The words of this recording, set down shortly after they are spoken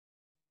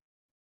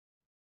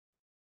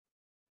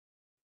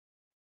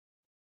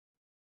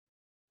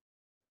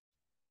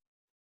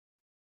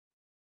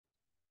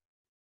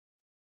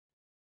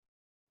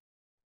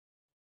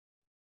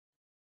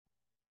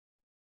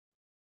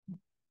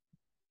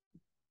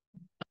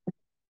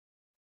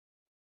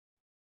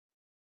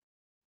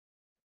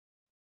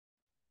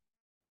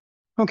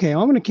Okay,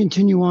 I'm going to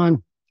continue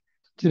on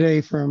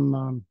today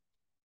from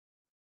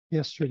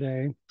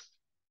yesterday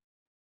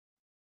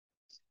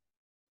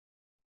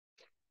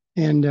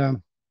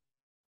and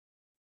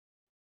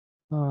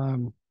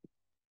um,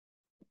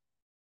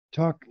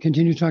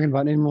 continue talking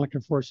about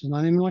intermolecular forces. Now,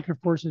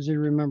 intermolecular forces, you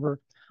remember,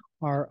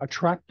 are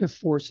attractive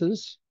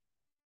forces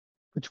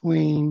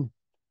between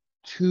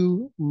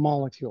two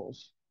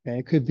molecules. Okay,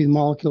 it could be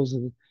molecules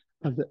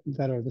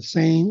that are the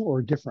same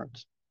or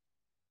different.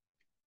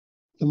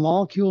 The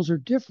molecules are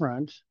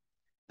different,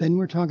 then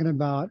we're talking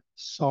about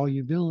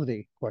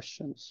solubility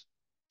questions.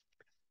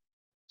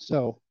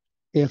 So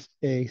if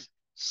a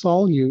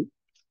solute,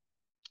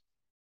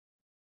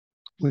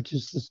 which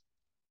is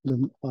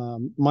the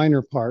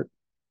minor part,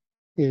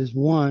 is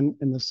one,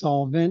 and the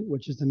solvent,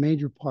 which is the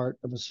major part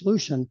of a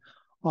solution,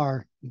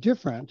 are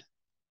different,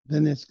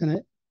 then it's going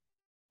to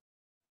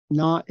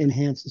not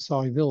enhance the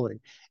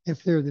solubility.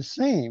 If they're the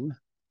same,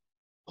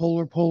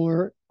 polar,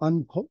 polar,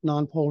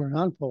 non-polar,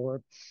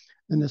 non-polar,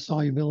 then the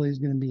solubility is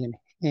going to be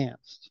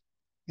enhanced.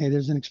 Okay,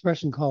 there's an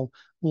expression called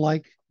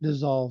like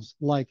dissolves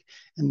like,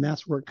 and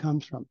that's where it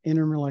comes from,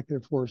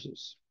 intermolecular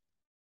forces.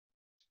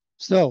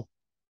 So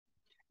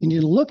you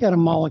need to look at a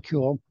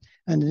molecule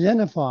and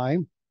identify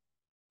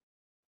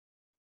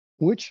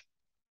which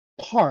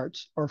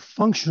parts or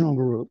functional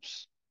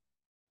groups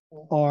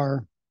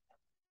are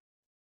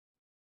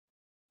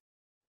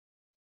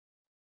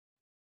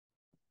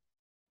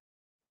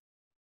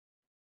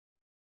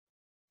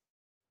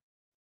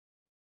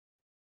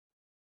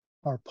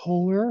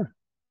polar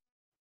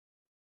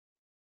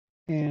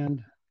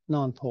and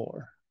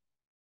nonpolar.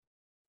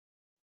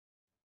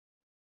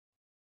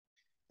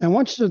 And I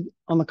want you to,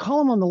 on the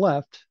column on the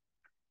left,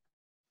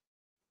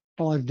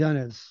 all I've done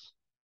is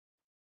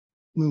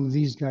move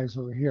these guys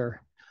over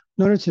here.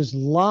 Notice there's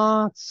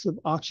lots of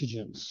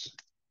oxygens.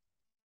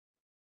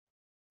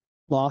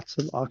 Lots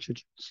of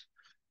oxygens.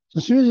 So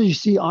as soon as you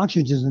see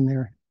oxygens in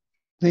there,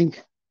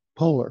 think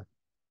polar.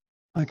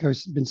 Like I've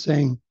been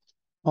saying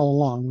all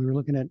along, we were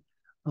looking at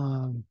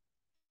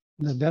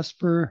the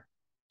VSEPR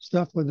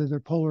stuff, whether they're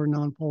polar or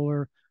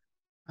non-polar.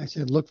 I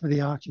said, look for the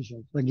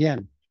oxygens. Again,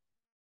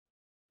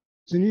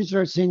 as soon as you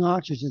start seeing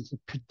oxygens,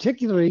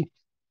 particularly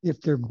if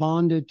they're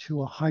bonded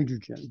to a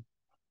hydrogen.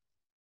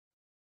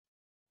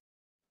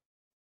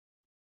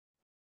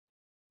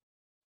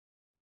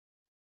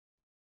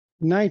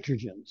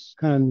 Nitrogens,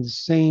 kind of the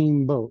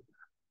same boat.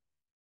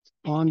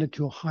 Bonded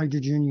to a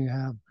hydrogen, you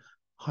have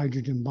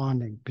hydrogen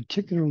bonding,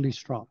 particularly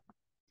strong.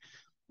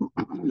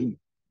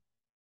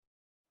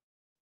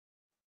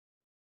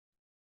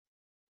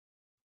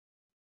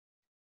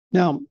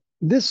 Now,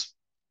 this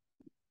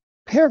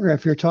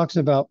paragraph here talks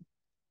about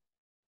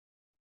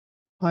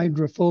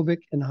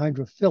hydrophobic and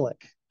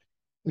hydrophilic,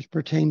 which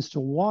pertains to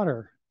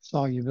water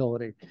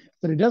solubility,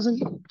 but it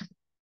doesn't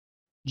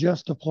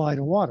just apply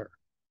to water,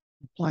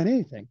 apply to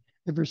anything.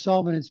 If your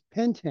solvent is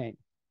pentane,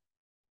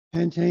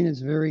 pentane is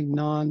very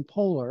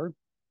non-polar,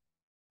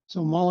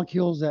 so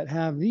molecules that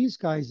have these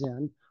guys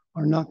in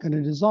are not going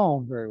to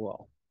dissolve very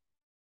well.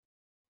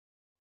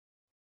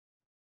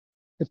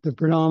 If the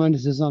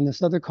predominance is on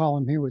this other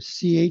column here with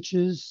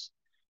CHs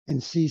and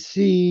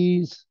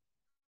CCs,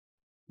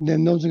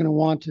 then those are going to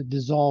want to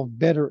dissolve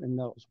better in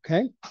those,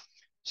 okay?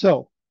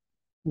 So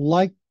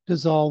like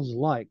dissolves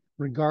like,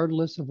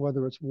 regardless of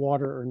whether it's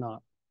water or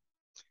not.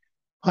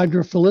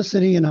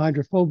 Hydrophilicity and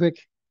hydrophobic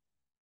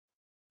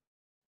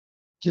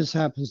just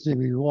happens to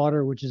be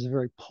water, which is a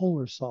very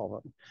polar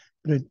solvent.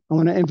 But I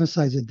want to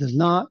emphasize it does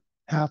not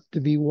have to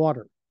be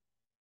water.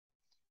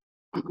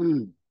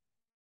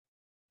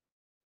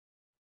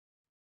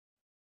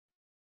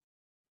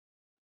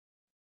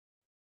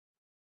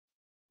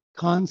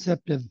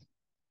 Concept of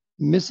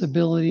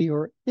miscibility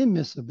or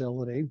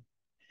immiscibility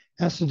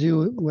has to do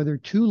with whether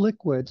two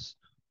liquids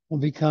will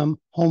become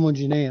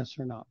homogeneous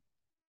or not.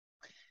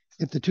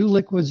 If the two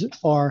liquids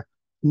are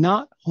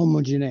not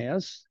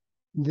homogeneous,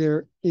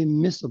 they're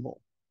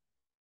immiscible.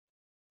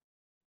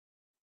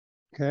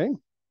 Okay? In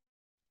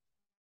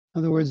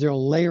other words,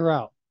 they'll layer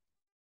out.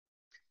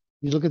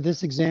 You look at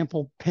this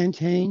example,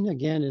 pentane,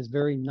 again, is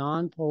very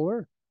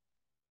non-polar.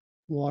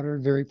 Water,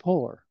 very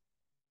polar.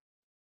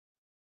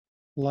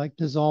 Like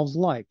dissolves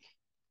like.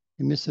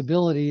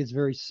 Immiscibility is a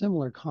very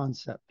similar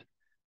concept.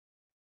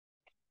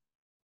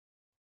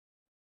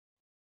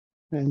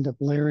 End up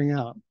layering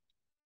out.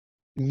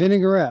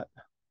 Vinaigrette.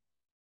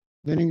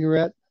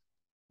 Vinaigrette,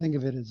 think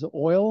of it as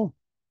oil,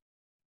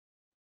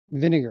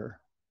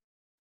 vinegar.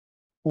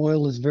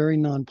 Oil is very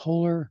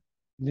non-polar.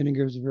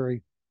 Vinegar is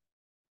very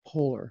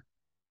polar.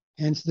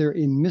 Hence, they're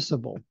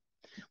immiscible.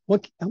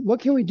 What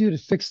can we do to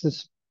fix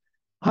this?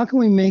 How can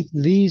we make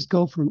these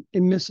go from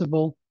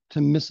immiscible to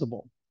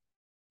miscible?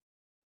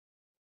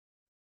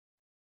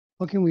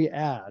 What can we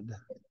add?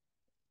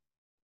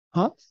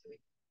 Huh?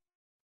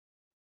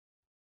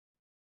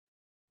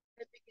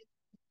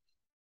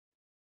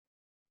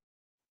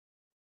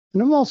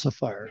 An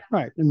emulsifier,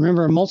 right? And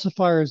remember,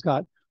 emulsifier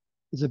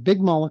is a big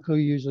molecule,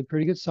 usually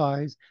pretty good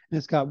size, and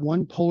it's got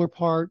one polar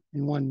part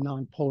and one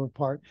non-polar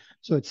part,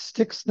 so it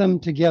sticks them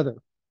together.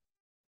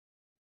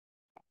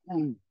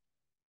 We've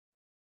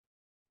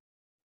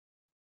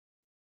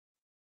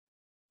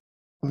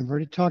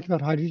already talked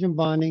about hydrogen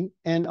bonding,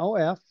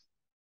 NOF.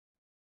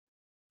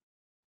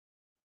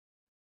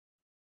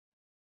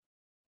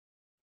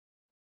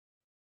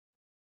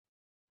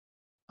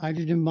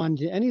 Hydrogen bond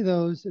to any of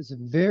those is a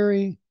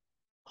very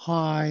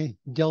high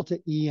delta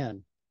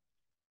En.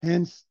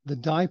 Hence, the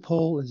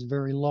dipole is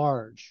very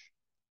large.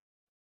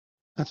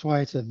 That's why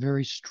it's a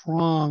very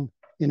strong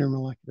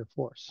intermolecular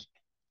force.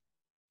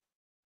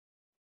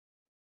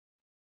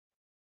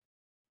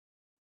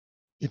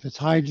 If it's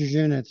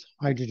hydrogen, it's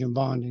hydrogen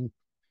bonding.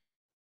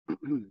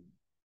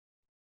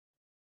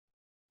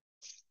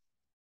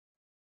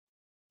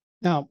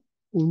 Now,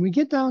 when we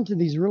get down to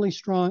these really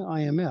strong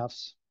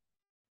IMFs,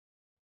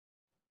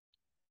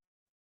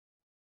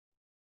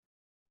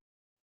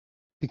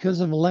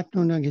 because of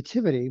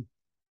electronegativity,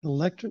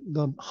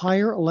 the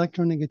higher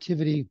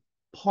electronegativity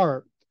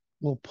part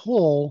will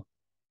pull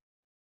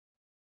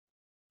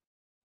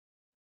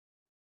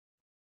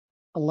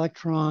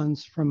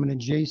electrons from an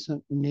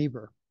adjacent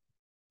neighbor,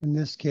 in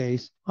this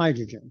case,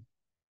 hydrogen.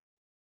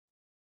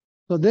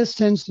 So this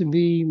tends to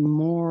be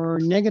more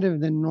negative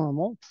than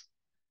normal.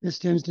 This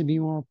tends to be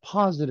more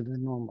positive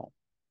than normal.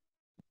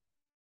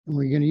 And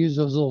we're going to use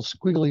those little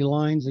squiggly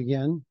lines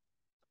again,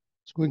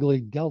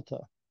 squiggly delta.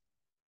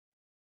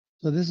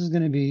 So this is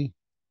going to be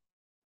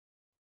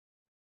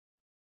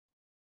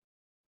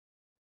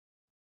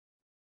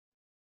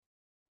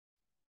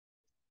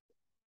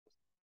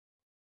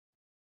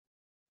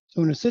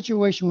so in a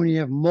situation when you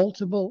have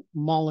multiple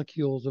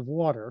molecules of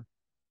water,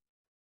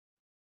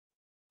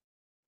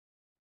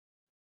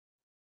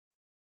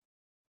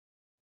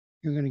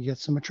 you're going to get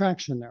some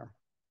attraction there.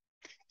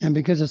 And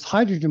because it's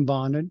hydrogen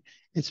bonded,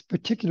 it's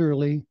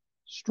particularly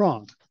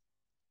strong.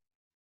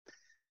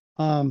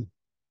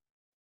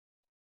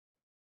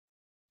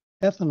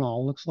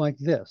 Ethanol looks like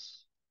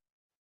this.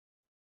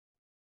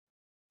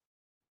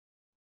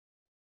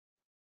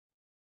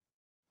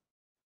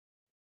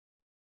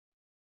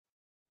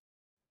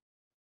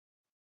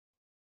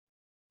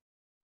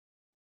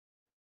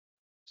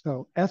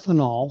 So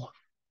ethanol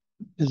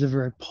is a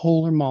very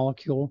polar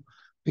molecule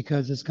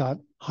because it's got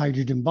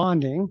hydrogen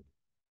bonding.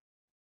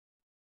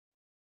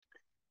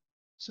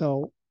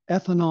 So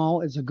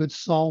ethanol is a good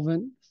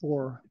solvent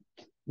for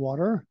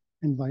water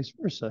and vice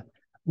versa.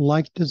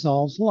 Like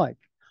dissolves like,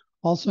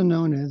 also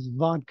known as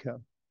vodka.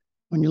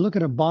 When you look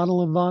at a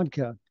bottle of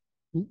vodka,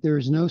 there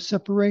is no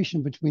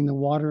separation between the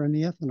water and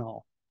the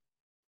ethanol.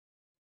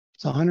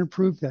 It's 100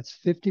 proof. That's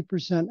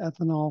 50%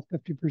 ethanol,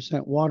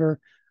 50% water,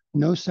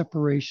 no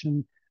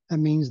separation. That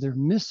means they're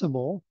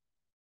miscible.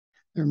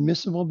 They're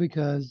miscible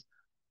because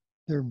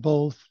they're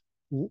both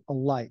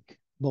alike,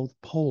 both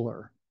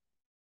polar.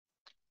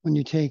 When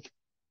you take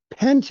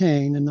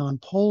pentane, a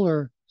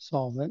nonpolar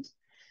solvent,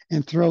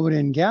 and throw it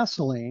in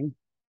gasoline,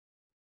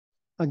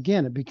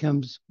 again, it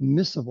becomes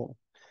miscible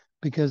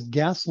because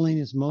gasoline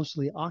is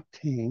mostly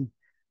octane,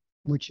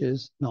 which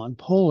is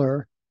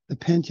nonpolar. The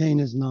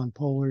pentane is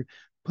nonpolar.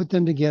 Put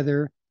them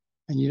together,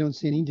 and you don't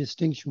see any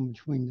distinction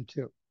between the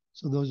two.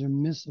 So those are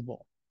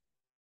miscible.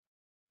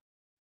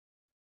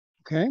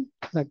 Okay,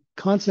 that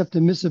concept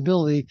of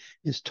miscibility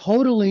is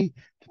totally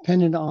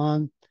dependent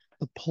on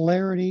the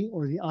polarity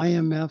or the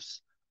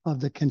IMFs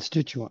of the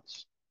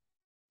constituents.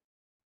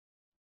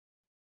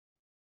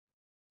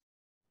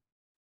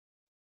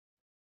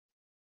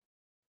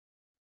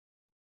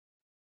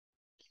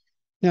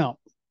 Now,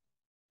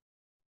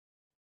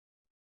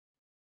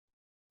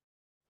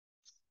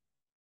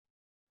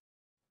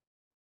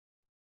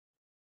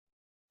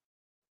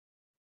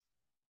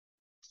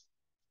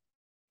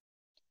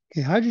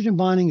 okay, hydrogen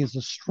bonding is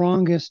the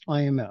strongest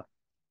IMF.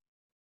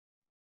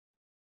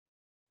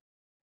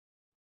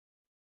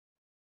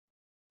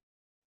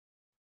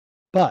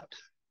 But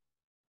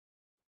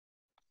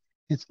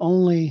it's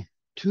only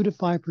 2 to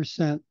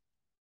 5%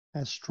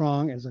 as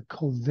strong as a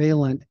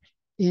covalent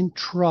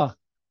intramolecular.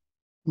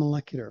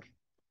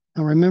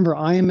 Now remember,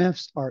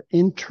 IMFs are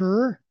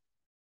inter,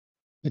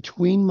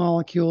 between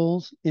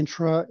molecules.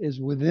 Intra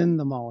is within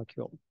the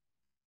molecule.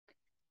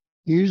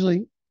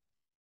 Usually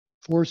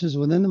forces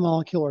within the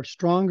molecule are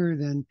stronger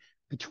than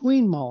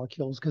between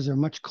molecules because they're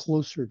much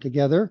closer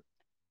together.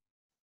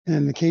 And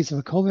in the case of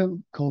a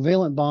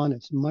covalent bond,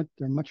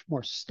 they're much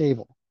more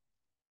stable.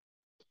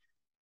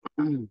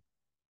 The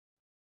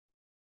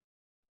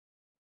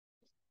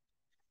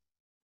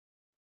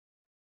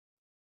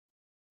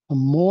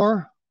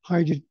more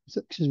hydrogen,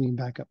 excuse me,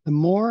 back up. The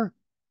more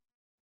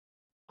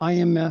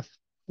IMF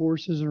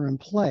forces are in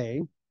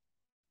play,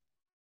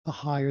 the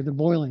higher the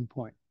boiling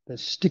point, the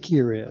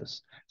stickier it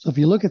is. So if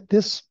you look at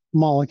this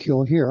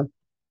molecule here,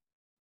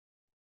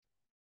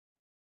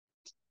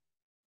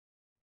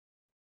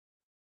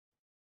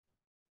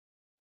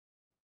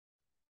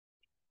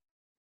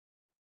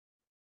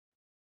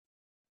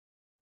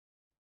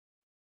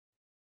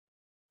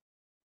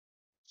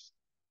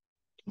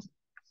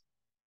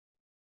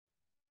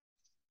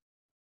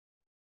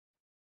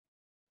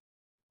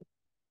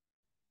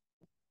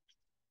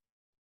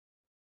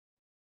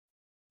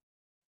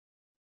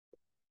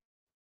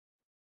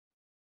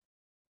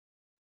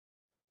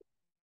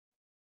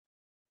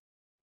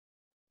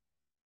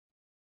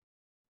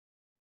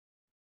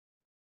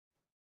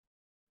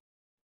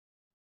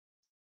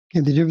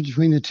 Okay, the difference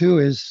between the two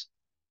is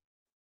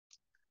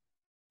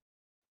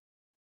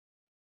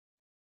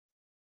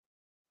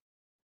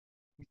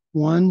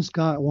one's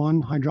got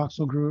one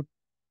hydroxyl group,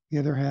 the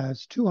other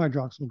has two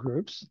hydroxyl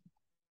groups.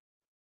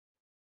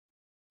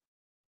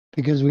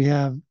 Because we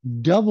have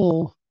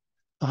double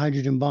the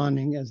hydrogen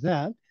bonding as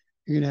that,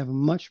 you're going to have a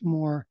much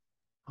more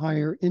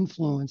higher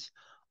influence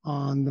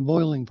on the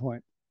boiling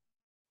point.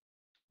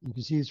 You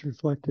can see it's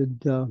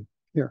reflected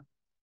here.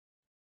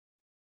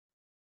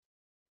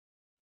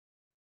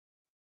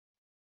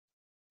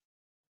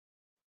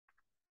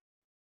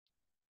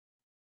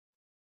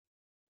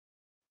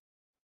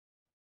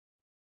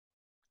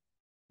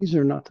 These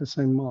are not the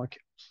same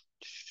molecules.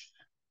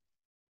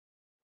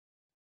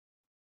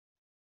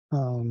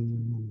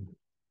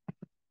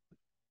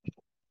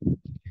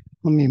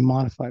 Let me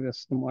modify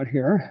this somewhat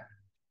here.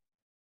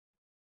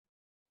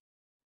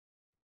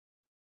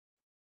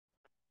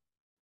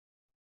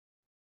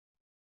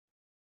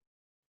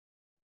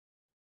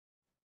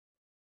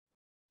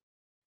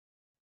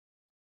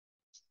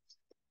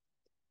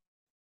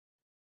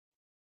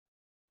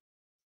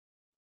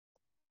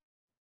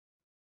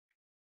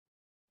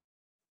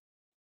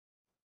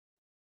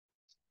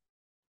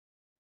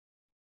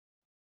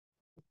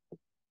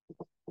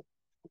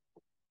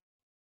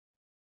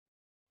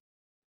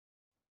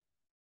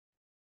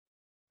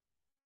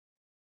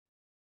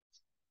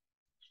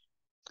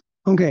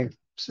 Okay,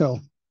 so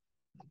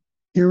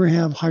here we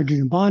have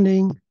hydrogen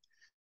bonding,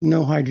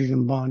 no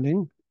hydrogen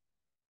bonding.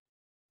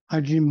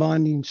 Hydrogen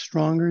bonding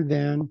stronger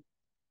than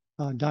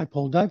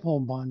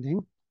dipole-dipole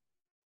bonding.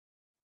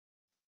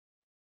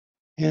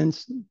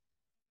 Hence,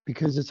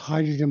 because it's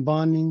hydrogen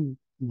bonding,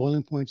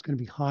 boiling point is going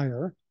to be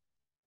higher.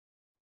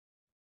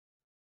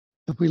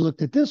 If we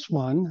looked at this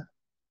one,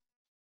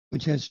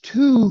 which has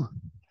two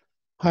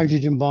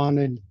hydrogen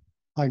bonded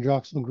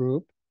hydroxyl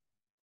group,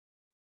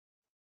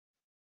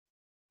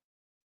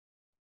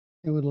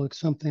 it would look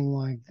something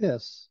like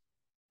this.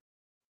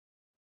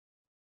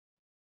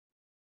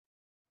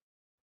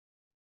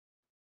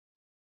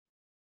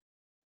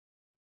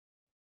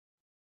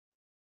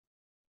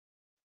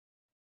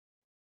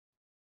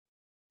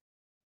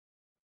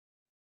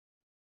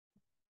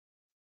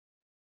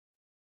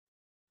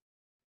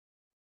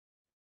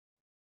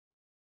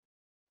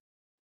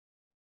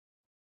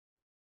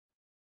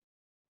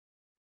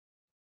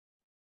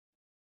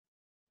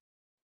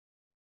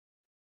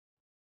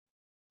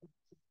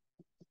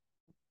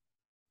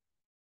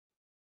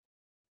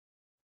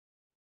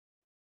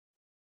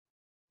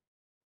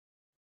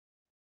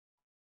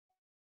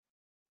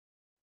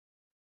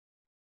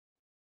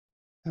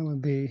 That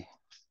would be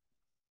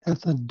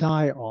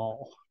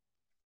ethadiol.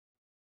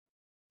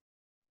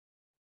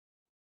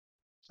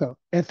 So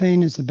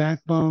ethane is the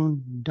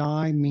backbone,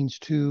 di means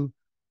two,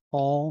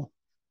 all,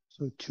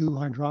 so two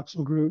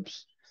hydroxyl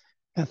groups.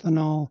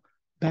 Ethanol,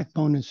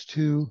 backbone is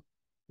two,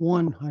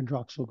 one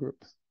hydroxyl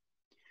group.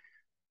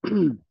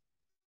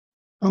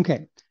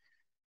 Okay,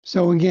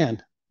 so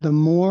again, the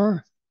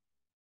more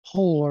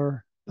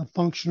polar the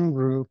functional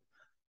group,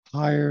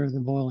 higher the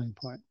boiling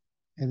point.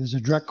 And there's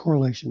a direct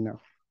correlation there.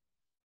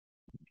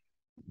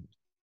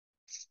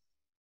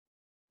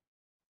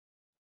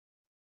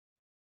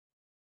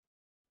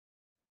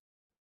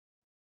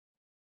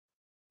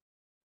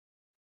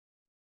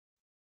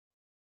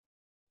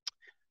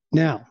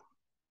 Now,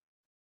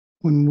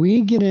 when we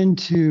get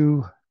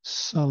into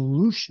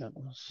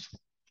solutions,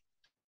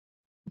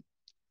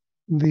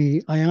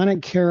 the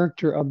ionic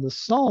character of the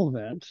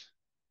solvent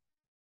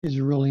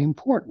is really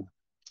important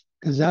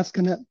because that's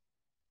going to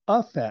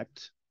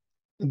affect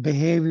the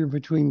behavior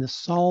between the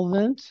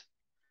solvent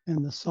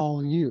and the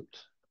solute.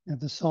 If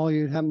the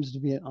solute happens to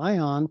be an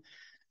ion,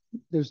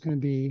 there's going to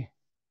be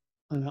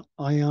an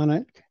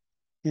ionic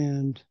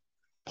and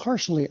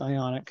partially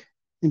ionic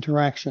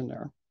interaction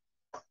there.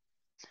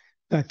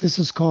 In fact, this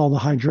is called the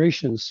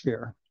hydration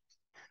sphere.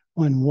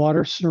 When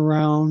water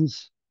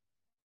surrounds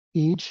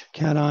each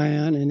cation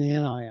and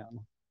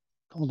anion,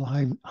 called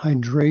the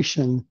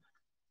hydration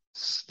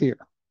sphere.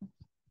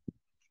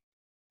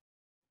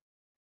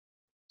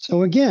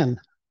 So again,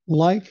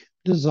 like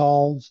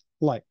dissolves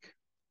like.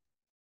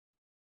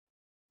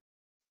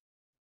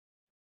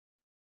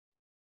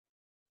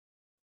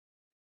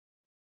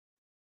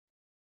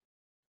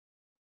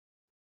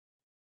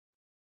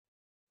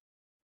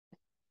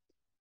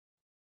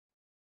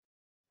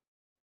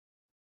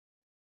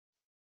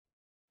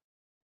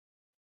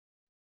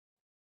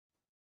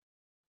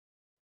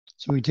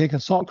 So we take a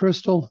salt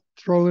crystal,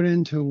 throw it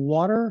into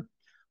water.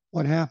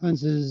 What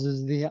happens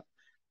is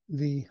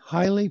the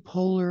highly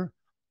polar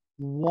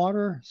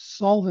water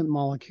solvent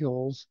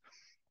molecules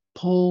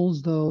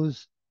pulls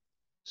those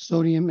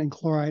sodium and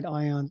chloride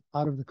ions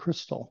out of the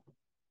crystal.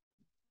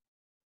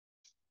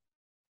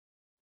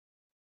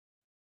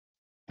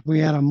 If we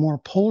had a more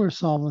polar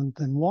solvent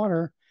than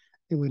water,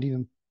 it would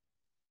even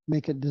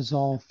make it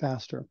dissolve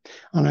faster.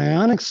 An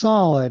ionic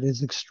solid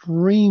is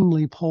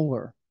extremely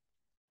polar.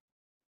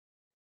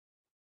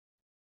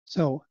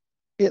 So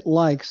it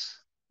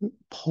likes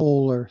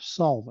polar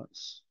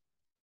solvents,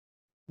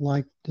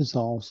 like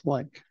dissolves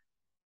like.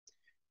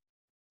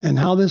 And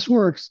how this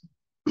works,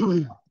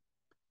 put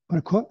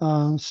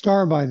a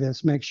star by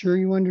this. Make sure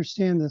you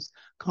understand this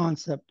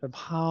concept of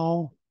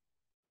how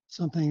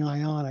something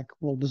ionic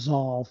will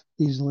dissolve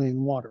easily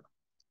in water.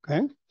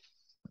 Okay.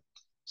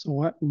 So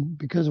what?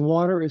 Because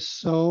water is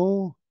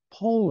so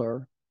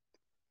polar,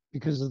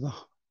 because of the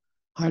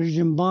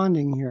hydrogen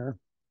bonding here,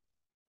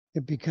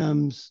 it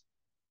becomes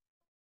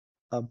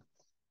a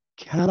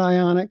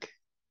cationic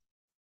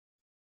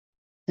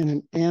and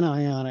an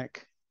anionic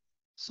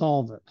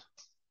solvent,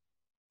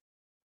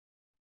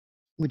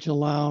 which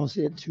allows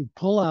it to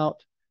pull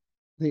out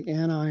the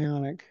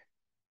anionic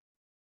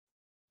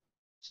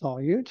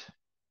solute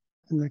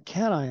and the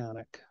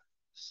cationic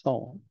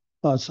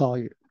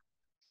solute.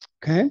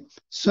 Okay,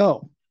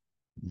 so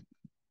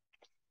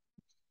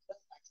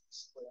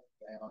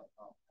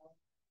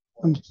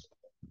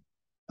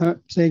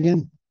say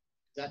again.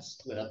 Does that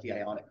split up the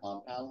ionic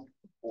compound,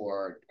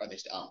 or are they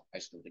still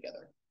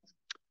together?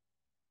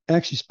 It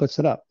actually splits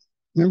it up.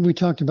 Remember we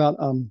talked about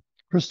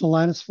crystal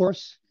lattice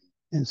force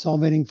and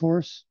solvating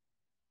force?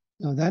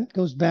 Now that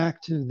goes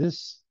back to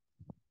this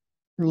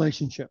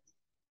relationship.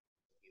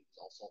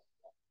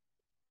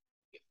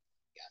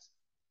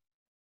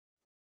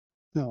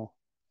 No.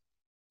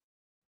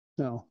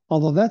 No.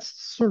 Although that's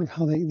sort of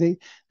how they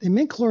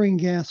make chlorine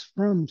gas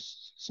from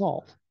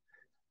salt.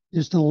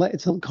 It's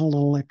called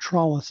an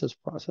electrolysis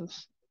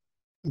process,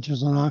 which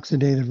is an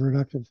oxidative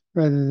reductive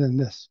rather than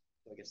this.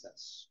 So I guess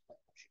that's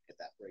if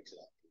that breaks it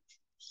up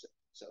into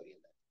sodium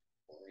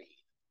and chlorine,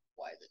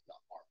 why is it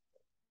not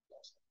harmful?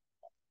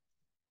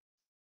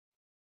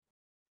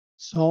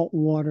 Salt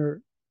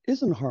water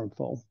isn't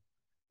harmful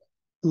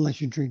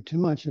unless you drink too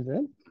much of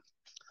it,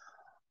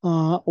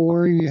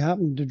 or you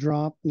happen to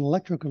drop an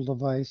electrical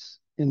device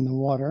in the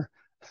water.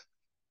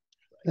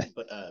 Right.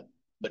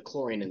 But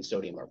chlorine and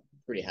sodium are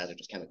pretty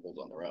hazardous chemicals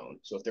on their own.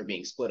 So if they're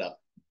being split up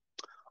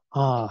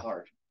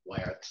apart, why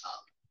are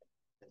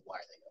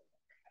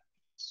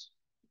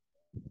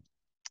they?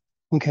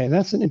 Okay,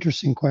 that's an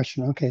interesting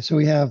question. Okay, so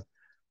we have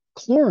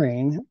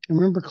chlorine. And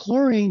remember,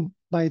 chlorine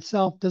by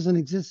itself doesn't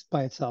exist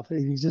by itself. It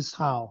exists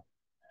how?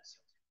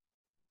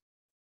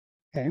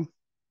 Okay.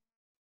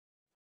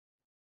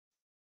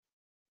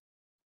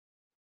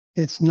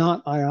 It's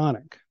not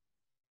ionic.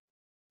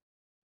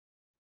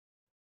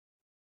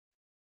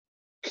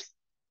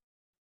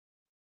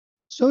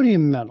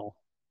 Sodium metal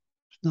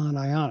is not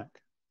ionic.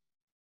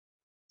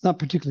 It's not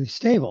particularly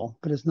stable,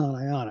 but it's not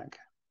ionic.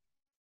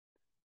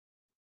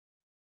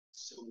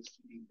 So it's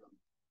keeping from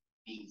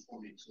being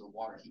formed into the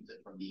water, keeps it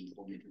from being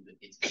formed into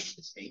its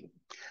stable.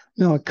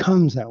 No, it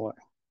comes that way.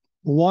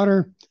 The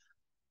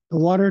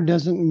water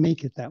doesn't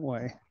make it that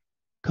way.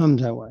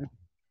 Comes that way.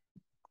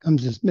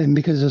 And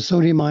because the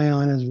sodium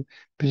ion is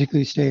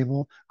particularly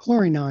stable,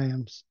 chlorine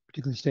ion is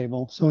particularly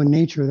stable. So in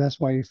nature, that's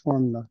why you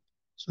form the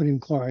sodium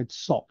chloride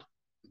salt.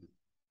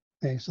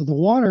 Okay, so the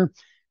water,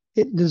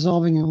 it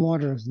dissolving in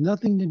water has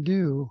nothing to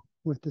do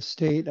with the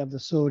state of the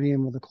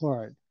sodium or the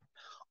chloride.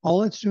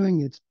 All it's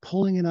doing, it's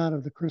pulling it out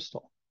of the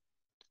crystal.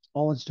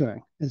 All it's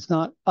doing. It's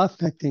not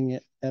affecting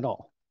it at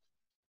all.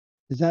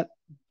 Is that?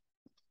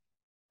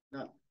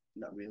 Not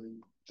really.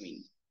 I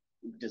mean,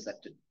 does that?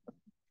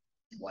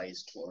 Why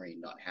is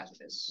chlorine not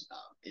hazardous?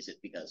 Is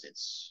it because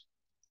it's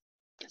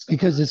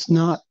because it's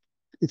not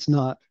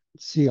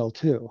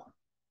Cl2.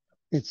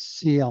 It's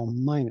Cl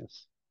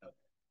minus. Okay.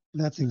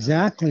 That's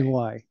exactly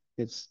why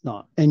it's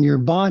not. And your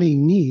body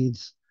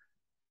needs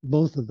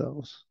both of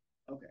those.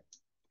 Okay.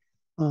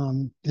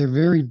 They're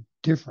very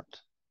different.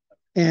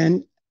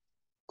 And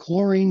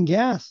chlorine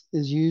gas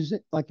is used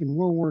like in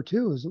World War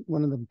II is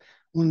one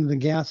of the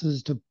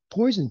gases to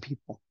poison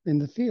people in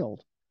the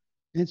field.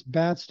 It's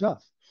bad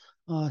stuff.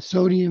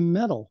 Sodium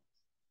metal,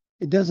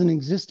 it doesn't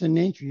exist in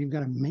nature. You've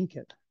got to make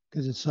it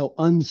because it's so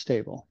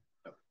unstable.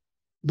 Okay.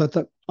 But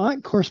the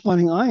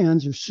corresponding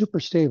ions are super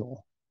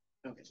stable.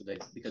 Okay, so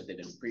because they've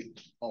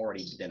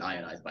already been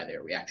ionized by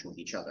their reaction with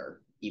each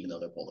other, even though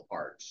they're pulled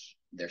apart,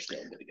 they're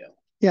still good to go.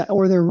 Yeah,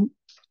 or they're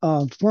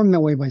formed that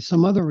way by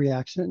some other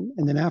reaction,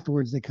 and then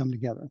afterwards they come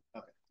together.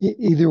 Okay.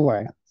 Either way.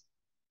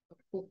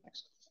 Okay, cool.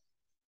 Thanks.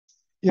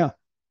 Yeah.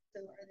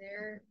 So are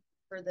there,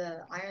 for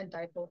the ion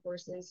dipole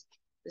forces,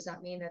 does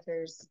that mean that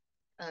there's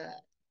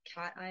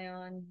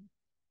cation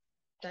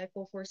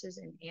dipole forces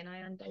and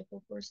anion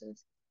dipole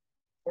forces?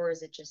 Or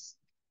is it just?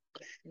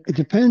 It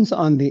depends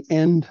on the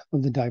end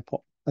of the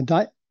dipole. A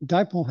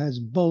dipole has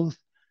both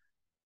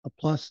a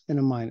plus and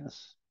a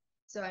minus.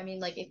 So, I mean,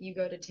 like if you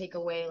go to take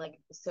away like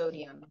the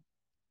sodium,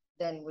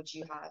 then would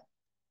you have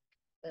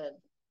a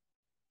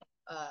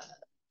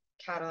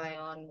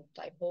cation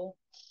dipole?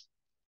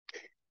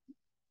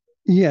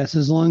 Yes,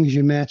 as long as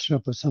you match it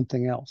up with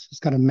something else. It's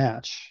got to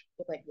match.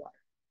 With like water?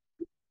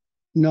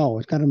 No,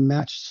 it's got to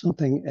match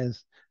something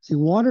as, see,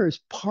 water is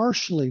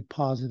partially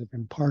positive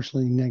and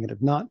partially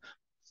negative, not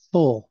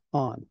full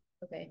on.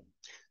 Okay.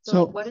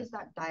 So what is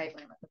that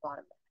diagram at the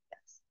bottom, I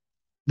guess?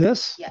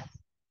 This? Yes.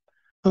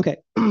 Okay.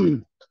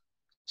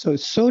 So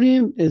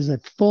sodium is a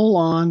full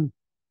on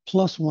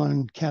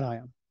 +1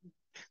 cation.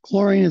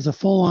 Chlorine is a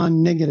full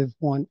on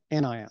 -1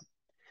 anion.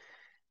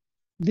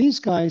 these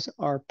guys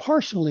are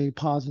partially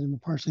positive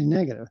and partially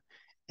negative.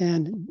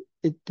 And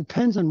it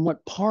depends on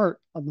what part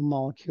of the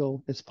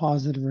molecule is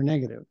positive or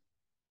negative,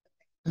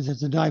 because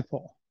it's a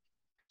dipole.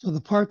 So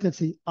the part that's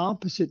the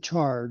opposite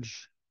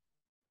charge,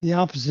 the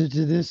opposite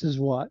to this is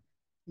what?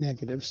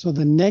 Negative. So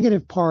the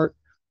negative part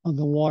of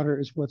the water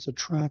is what's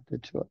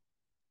attracted to it.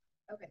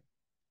 Okay.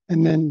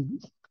 And then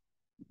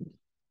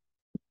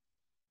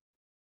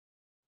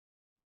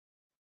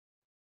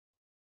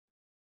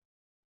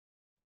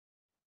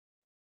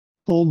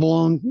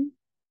full-blown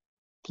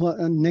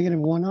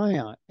 -1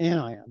 ion,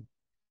 anion.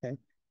 Okay.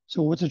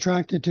 So what's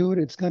attracted to it?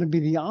 It's got to be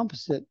the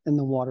opposite in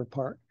the water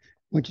part,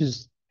 which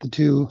is the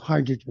two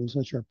hydrogens,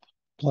 which are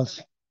plus.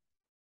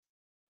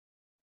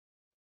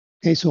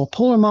 Okay, so a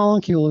polar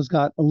molecule has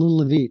got a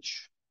little of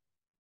each.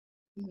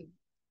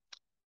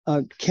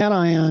 A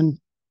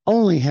cation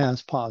only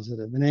has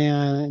positive, an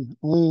anion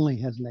only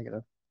has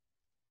negative.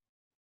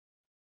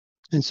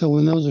 And so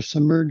when those are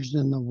submerged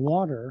in the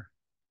water,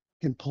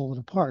 you can pull it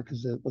apart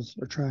because it was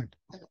attracted.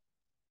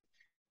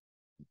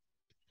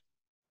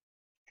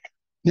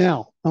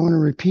 Now, I want to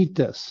repeat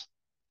this.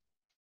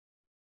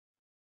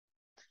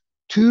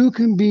 Two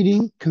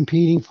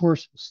competing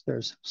forces.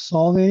 There's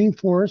solvating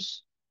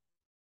force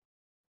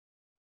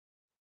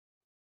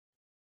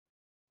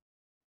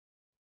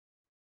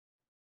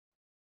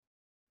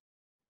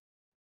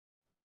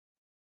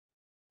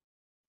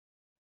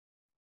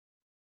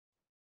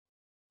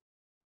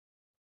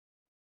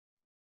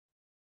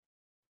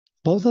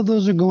both of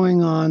those are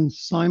going on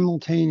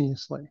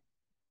simultaneously.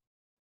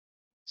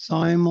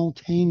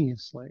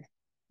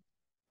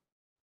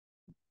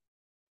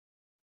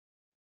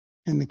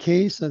 In the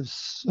case of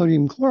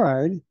sodium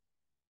chloride,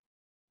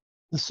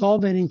 the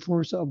solvating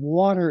force of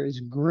water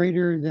is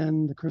greater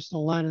than the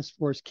crystal lattice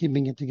force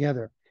keeping it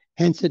together.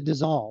 Hence, it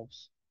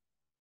dissolves.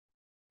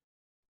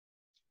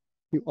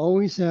 You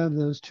always have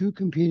those two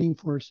competing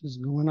forces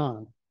going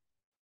on.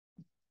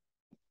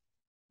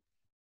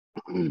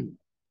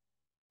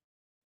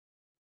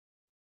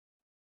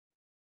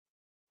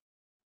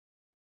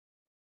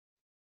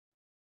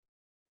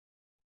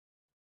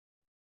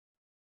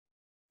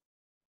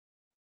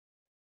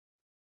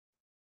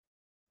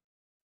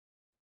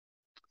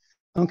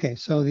 Okay,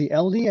 so the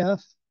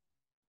LDF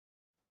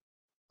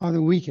are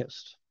the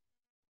weakest,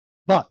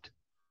 but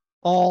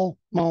all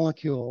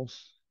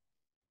molecules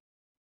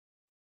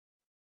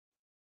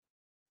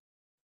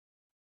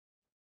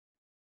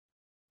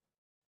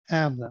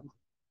have them.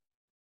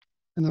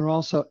 And they're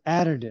also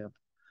additive.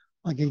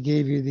 Like I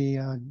gave you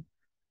the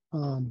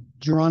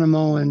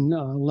Geronimo and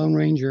Lone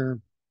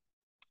Ranger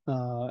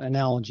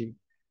analogy.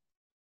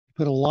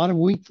 Put a lot of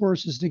weak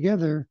forces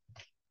together,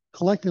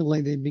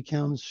 collectively they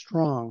become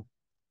strong.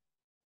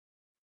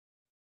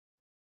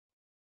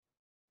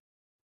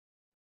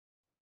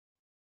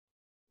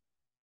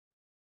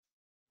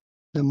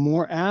 The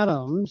more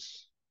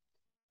atoms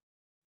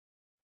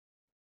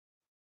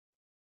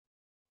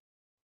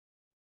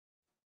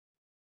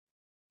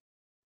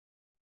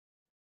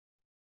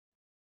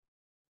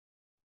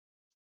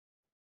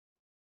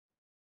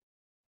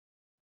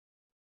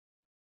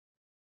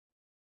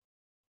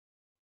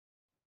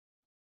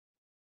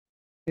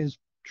is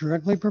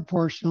directly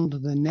proportional to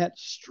the net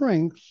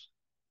strength,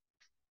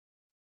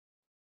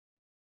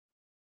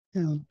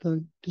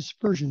 the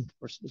dispersion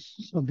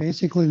forces. So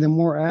basically the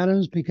more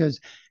atoms, because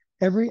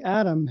every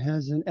atom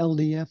has an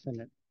LDF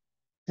in it.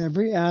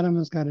 Every atom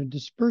has got a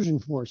dispersion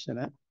force in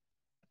it.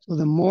 So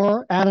the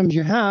more atoms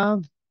you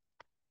have,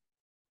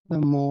 the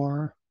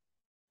more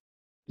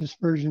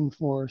dispersion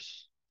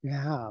force you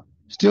have.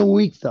 Still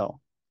weak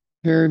though,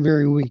 very,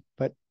 very weak.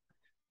 But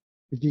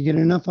if you get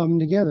enough of them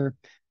together,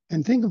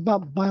 and think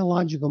about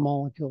biological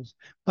molecules.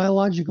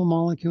 Biological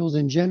molecules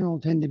in general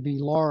tend to be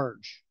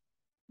large,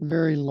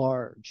 very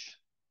large.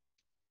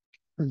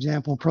 For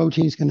example,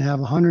 proteins can have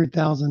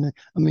 100,000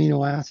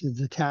 amino acids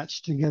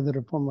attached together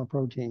to form a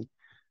protein.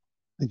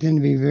 They tend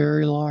to be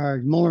very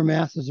large. Molar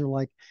masses are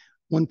like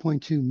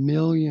 1.2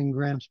 million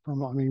grams per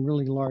mole. I mean,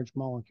 really large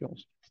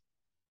molecules.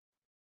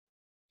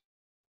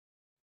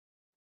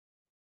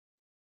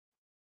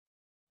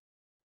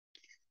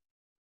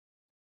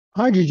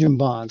 Hydrogen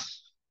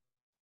bonds.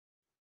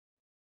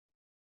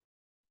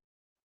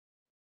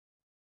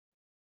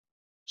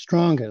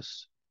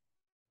 Strongest.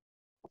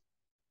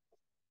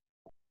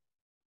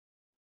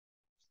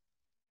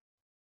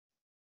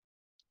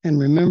 And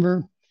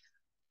remember,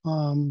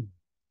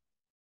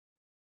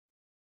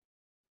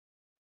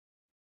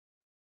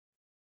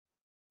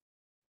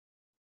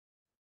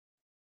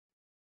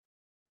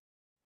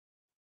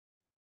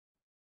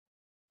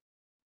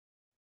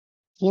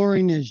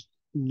 fluorine is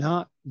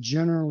not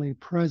generally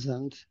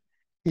present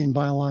in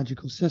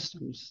biological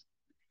systems.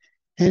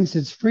 Hence,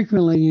 it's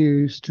frequently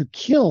used to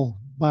kill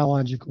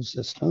biological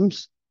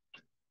systems.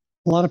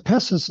 A lot of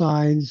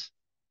pesticides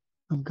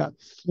have got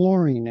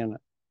fluorine in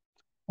it.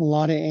 A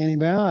lot of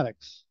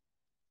antibiotics,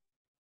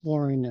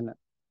 fluorine in it,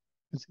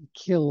 because it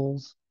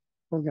kills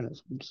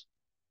organisms.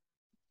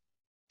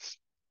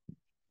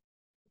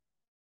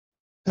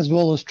 As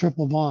well as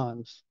triple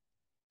bonds.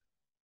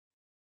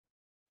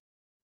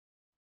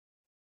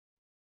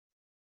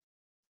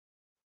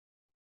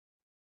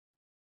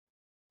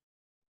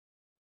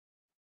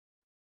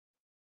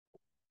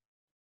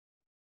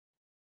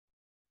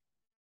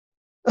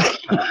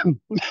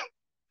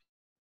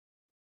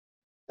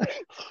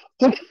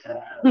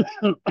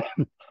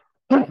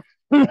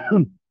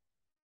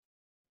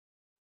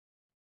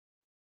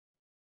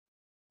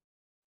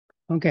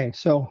 Okay,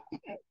 so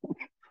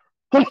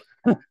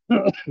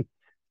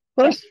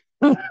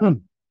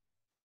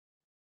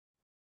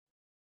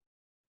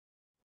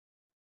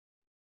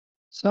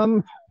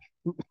some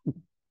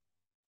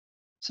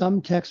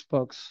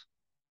textbooks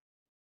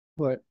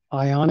put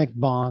ionic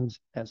bonds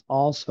as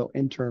also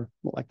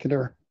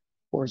intermolecular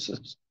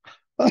forces.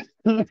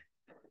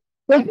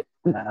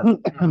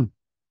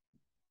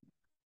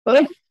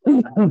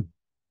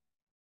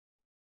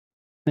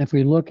 If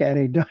we look at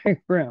a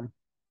diagram,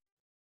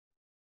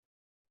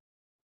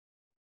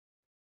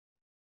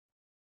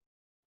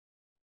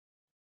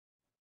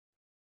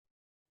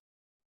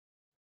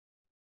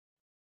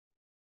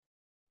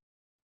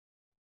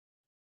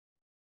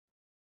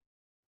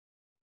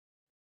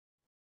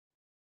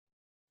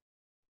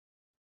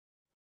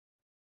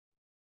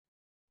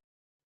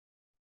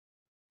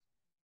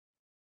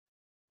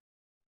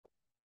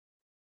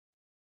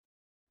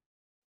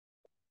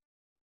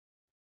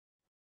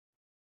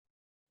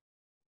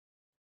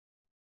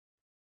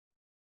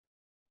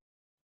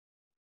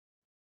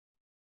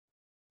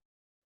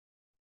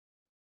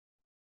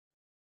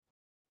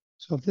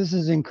 so if this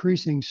is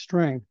increasing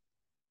strength,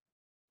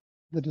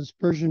 the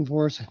dispersion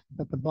force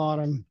at the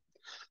bottom,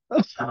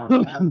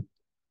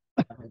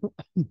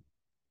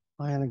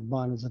 ionic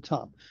bond is the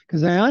top.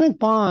 Because the ionic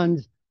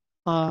bond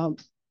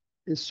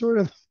is sort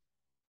of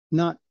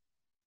not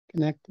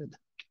connected.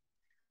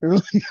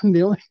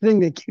 The only thing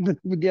that keeps it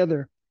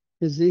together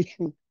is the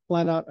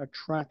flat out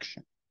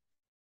attraction.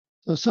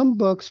 So some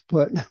books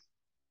put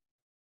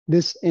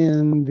this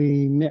in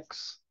the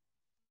mix.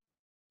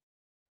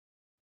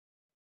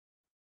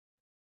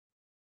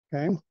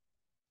 Okay.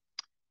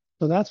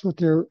 So that's what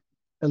they're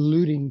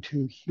alluding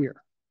to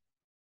here.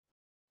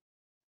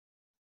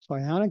 So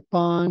ionic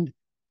bond,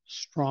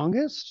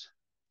 strongest.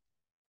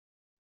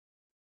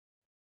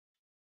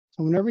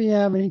 So whenever you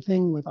have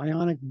anything with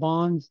ionic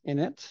bonds in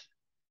it,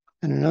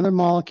 and another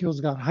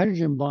molecule's got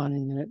hydrogen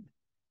bonding in it,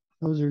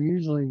 those are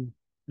usually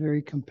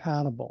very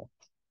compatible,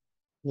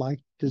 like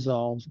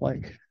dissolves,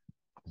 like.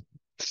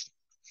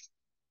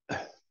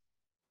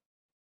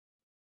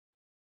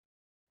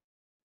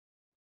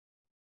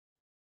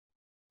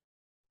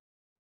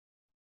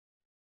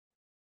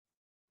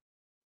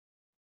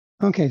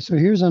 Okay, so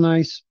here's a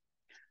nice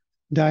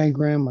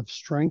diagram of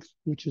strength,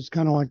 which is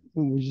kind of like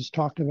what we just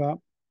talked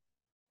about.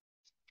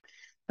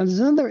 And there's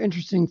another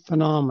interesting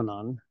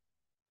phenomenon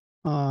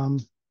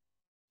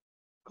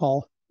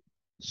called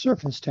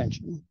surface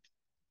tension.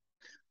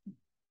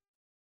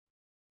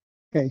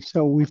 Okay,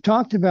 so we've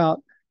talked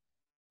about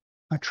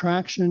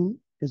attraction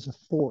is a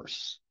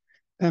force.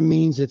 That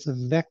means it's a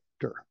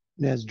vector.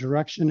 It has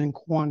direction and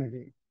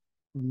quantity,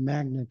 or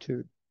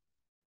magnitude.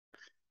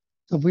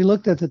 So if we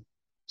looked at the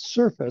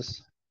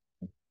surface,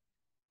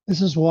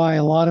 this is why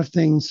a lot of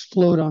things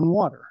float on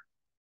water.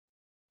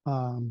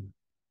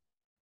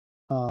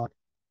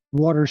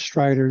 Water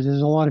striders,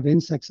 there's a lot of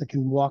insects that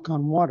can walk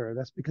on water.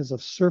 That's because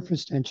of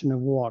surface tension of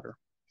water.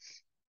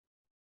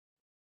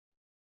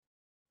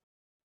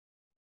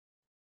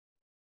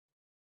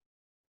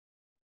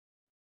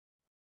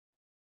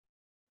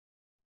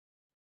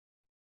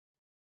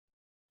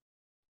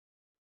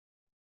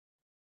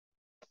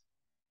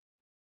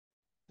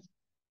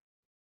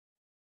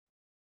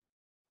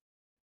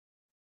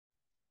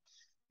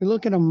 We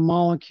look at a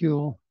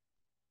molecule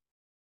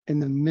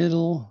in the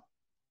middle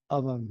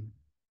of a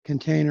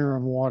container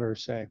of water,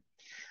 say.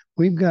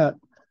 We've got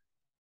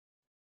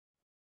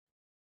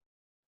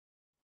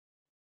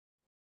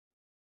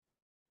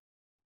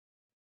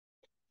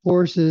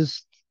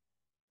forces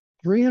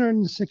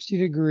 360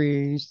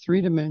 degrees,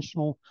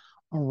 three-dimensional,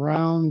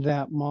 around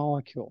that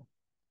molecule.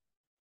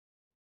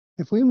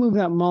 If we move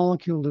that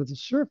molecule to the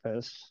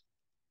surface,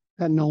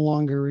 that no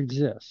longer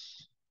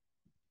exists.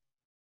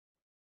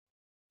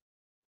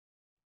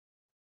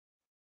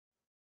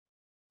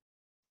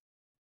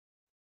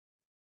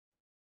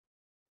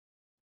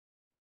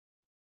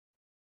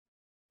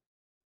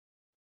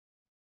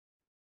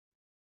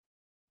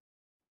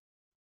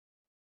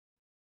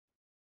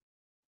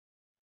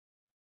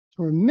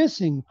 So we're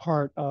missing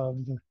part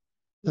of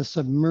the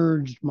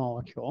submerged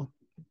molecule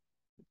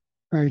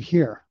right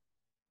here.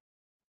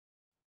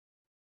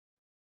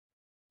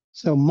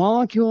 So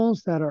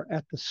molecules that are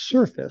at the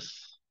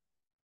surface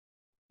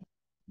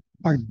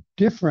are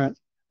different,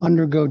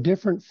 undergo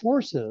different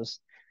forces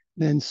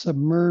than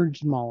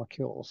submerged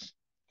molecules.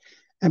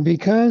 And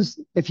because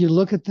if you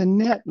look at the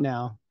net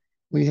now,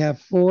 we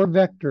have 4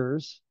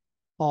 vectors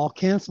all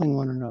canceling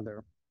one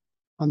another.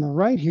 On the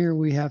right here,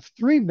 we have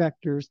 3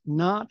 vectors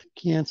not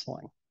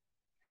canceling.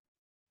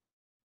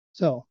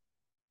 So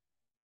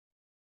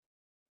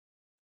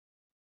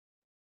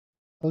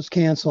those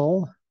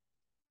cancel,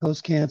 those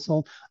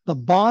cancel. The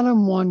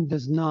bottom one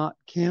does not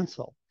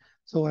cancel.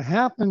 So what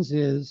happens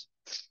is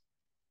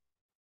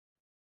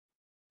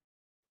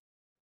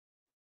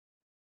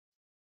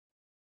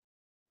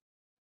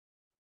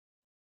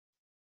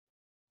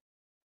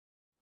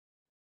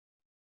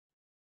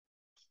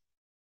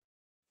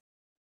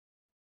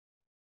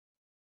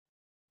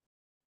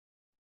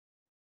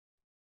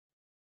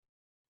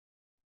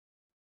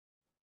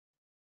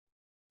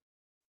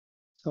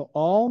So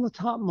all the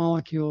top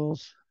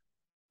molecules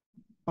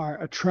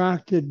are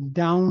attracted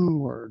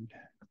downward.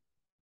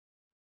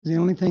 The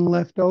only thing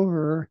left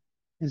over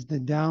is the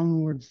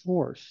downward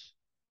force.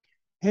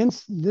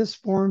 Hence, this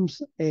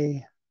forms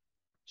a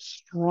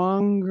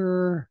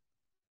stronger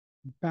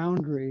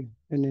boundary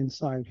than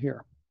inside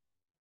here.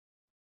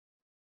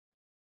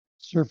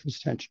 Surface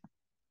tension.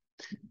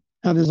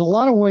 Now, there's a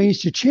lot of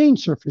ways to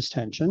change surface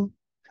tension.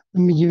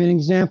 Let me give you an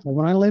example.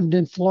 When I lived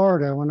in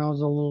Florida, when I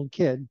was a little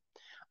kid,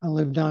 I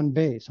lived on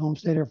base,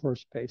 Homestead Air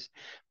Force Base.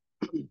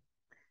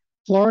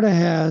 Florida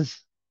has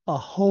a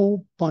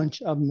whole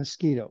bunch of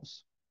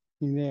mosquitoes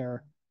in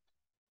there.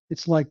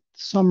 It's like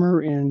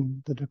summer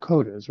in the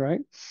Dakotas, right?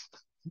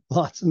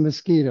 Lots of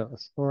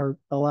mosquitoes, or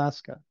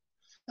Alaska.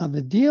 Now,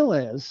 the deal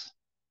is,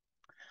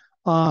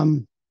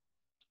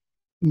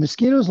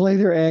 mosquitoes lay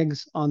their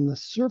eggs on the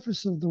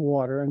surface of the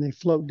water and they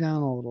float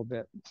down a little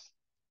bit.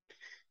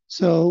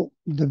 So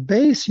the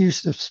base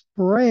used to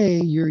spray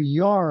your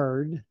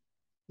yard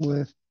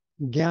with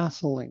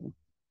gasoline.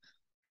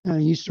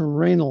 And it used to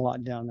rain a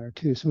lot down there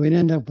too. So we'd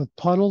end up with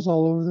puddles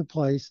all over the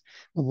place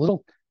with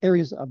little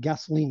areas of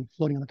gasoline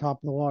floating on the top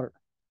of the water.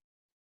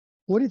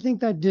 What do you think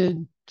that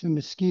did to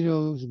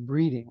mosquitoes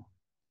breeding?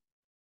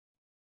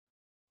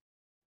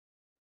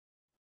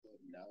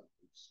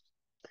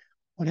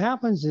 What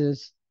happens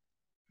is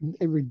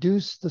it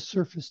reduced the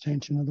surface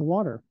tension of the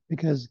water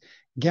because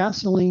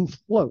gasoline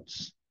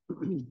floats.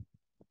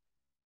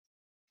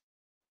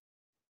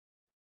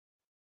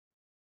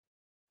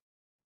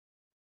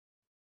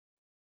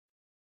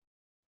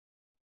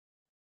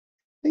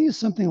 They use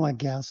something like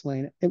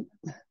gasoline. It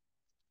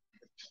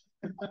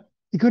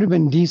could have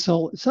been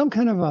diesel, some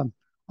kind of a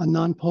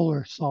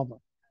nonpolar solvent.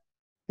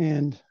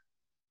 And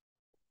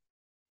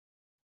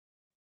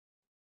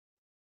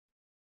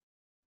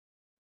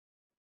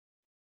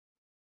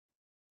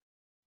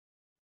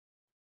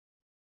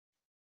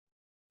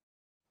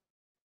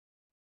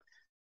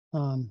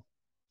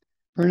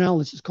for now,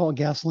 let's just call it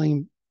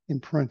gasoline in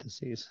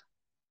parentheses.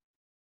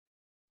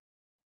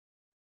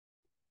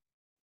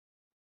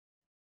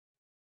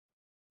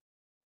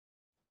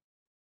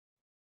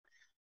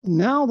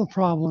 Now the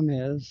problem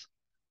is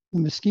the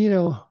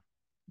mosquito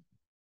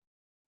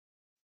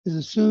is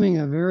assuming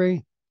a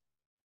very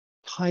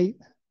tight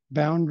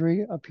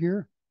boundary up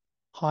here,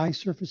 high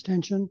surface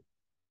tension.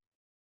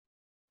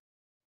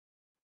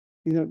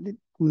 You know,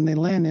 when they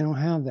land, they don't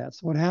have that.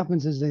 So what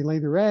happens is they lay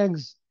their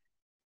eggs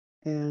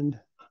and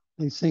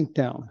they sink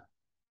down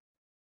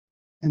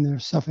and they're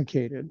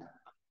suffocated.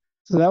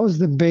 So that was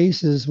the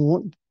basis.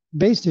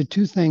 Base did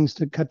two things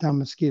to cut down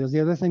mosquitoes. The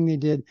other thing they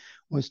did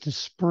was to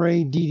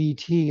spray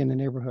DDT in the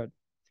neighborhood.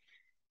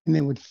 And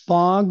they would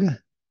fog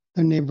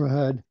the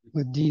neighborhood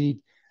with DDT.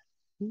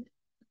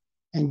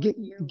 And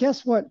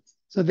guess what?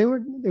 So there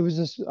was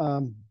this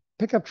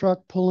pickup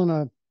truck pulling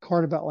a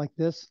cart about like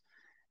this,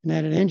 and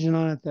had an engine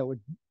on it that would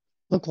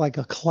look like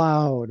a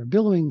cloud, a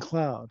billowing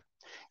cloud.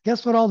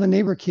 Guess what all the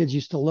neighbor kids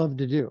used to love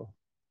to do?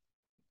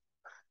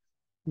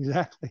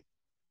 Exactly.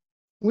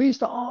 We used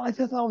to, I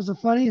thought that was the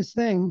funniest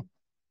thing.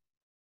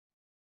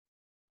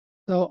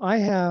 So I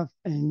have,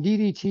 and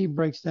DDT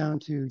breaks down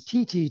to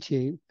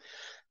TTT,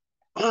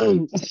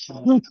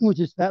 which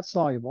is fat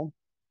soluble.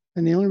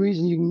 And the only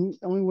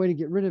way to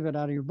get rid of it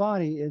out of your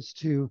body is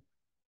to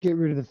get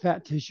rid of the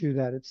fat tissue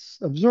that it's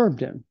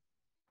absorbed in.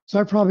 So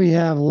I probably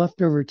have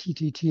leftover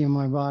TTT in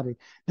my body.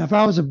 Now, if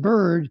I was a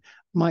bird,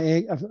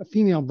 a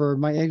female bird,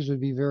 my eggs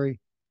would be very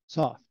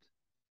soft.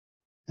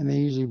 And they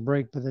usually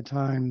break by the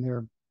time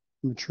they're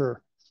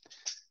mature.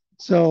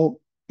 So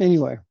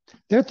anyway,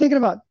 they're thinking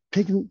about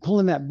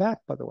pulling that back,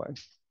 by the way,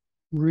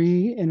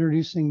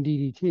 reintroducing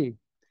DDT.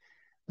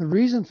 The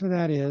reason for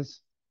that is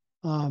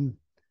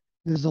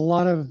there's a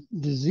lot of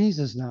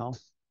diseases now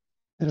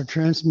that are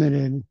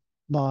transmitted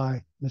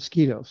by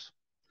mosquitoes.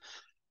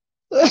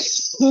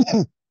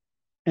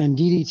 And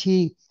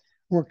DDT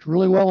worked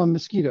really well on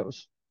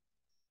mosquitoes.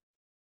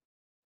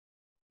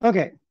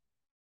 Okay.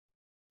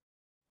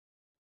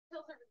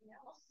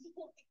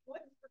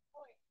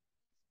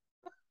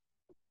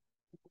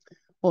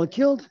 Well, it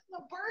killed.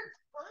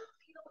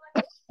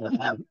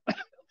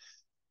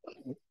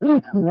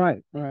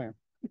 Right.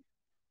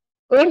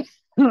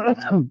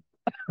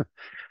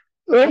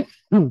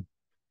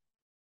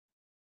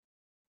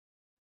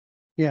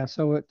 Yeah,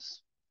 so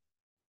it's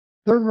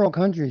third world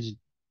countries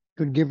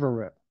could give a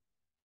rip.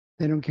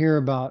 They don't care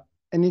about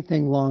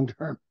anything long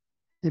term.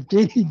 If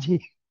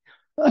DDT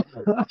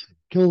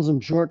kills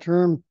them short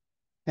term,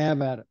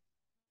 have at it.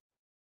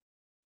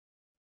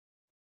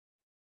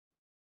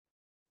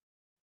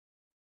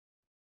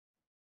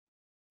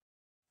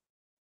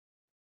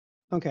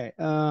 Okay.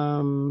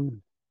 All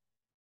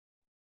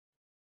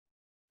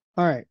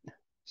right.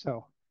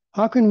 So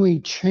how can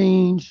we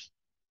change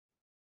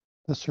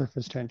the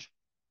surface tension?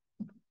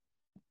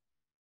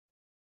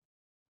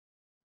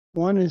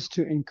 One is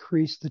to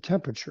increase the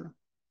temperature.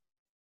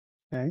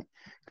 Okay.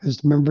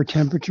 Because remember,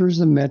 temperature is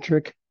the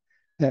metric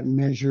that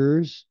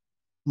measures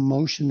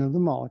motion of the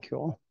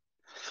molecule.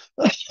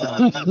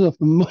 So if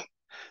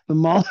the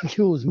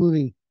molecule is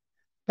moving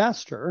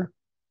faster,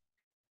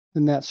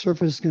 then that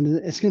surface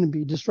is gonna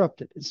be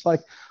disrupted. It's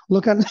like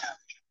looking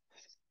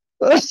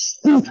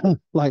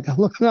like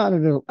looking out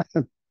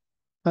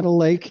at a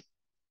lake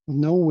with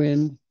no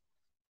wind,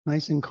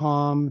 nice and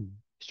calm.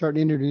 Start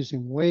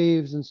introducing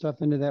waves and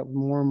stuff into that with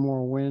more and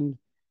more wind.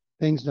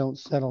 Things don't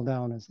settle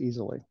down as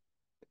easily.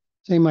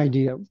 Same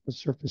idea with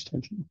surface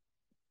tension.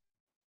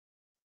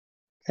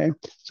 Okay,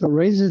 so it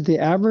raises the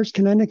average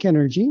kinetic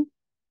energy.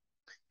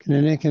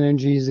 Kinetic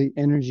energy is the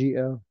energy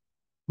of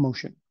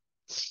motion.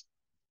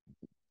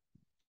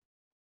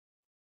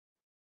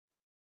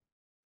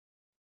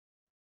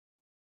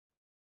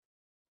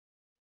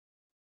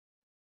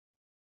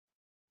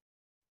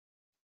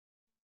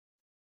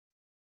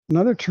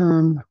 Another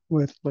term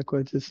with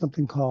liquids is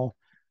something called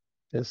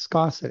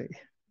viscosity.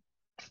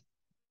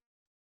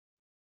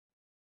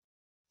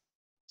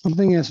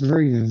 Something that's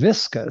very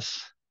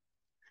viscous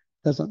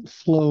doesn't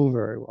flow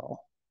very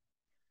well.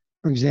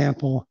 For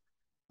example,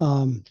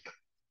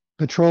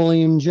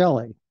 petroleum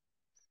jelly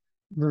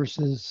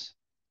versus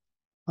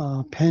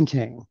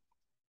pentane.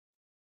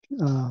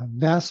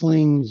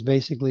 Vaseline is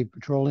basically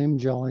petroleum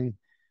jelly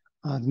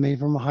made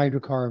from a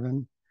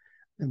hydrocarbon,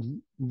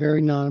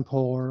 very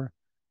nonpolar.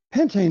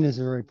 Pentane is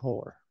very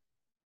polar.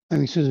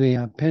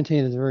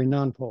 Pentane is very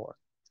nonpolar.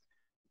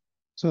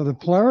 So the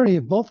polarity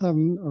of both of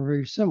them are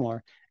very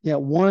similar. Yet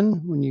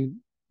one, when you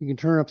can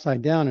turn it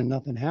upside down and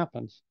nothing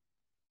happens.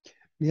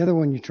 The other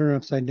one, you turn it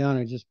upside down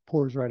and it just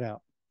pours right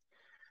out.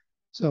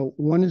 So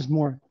one is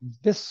more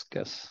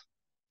viscous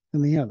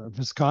than the other.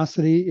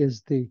 Viscosity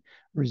is the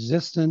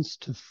resistance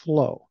to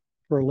flow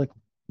for a liquid.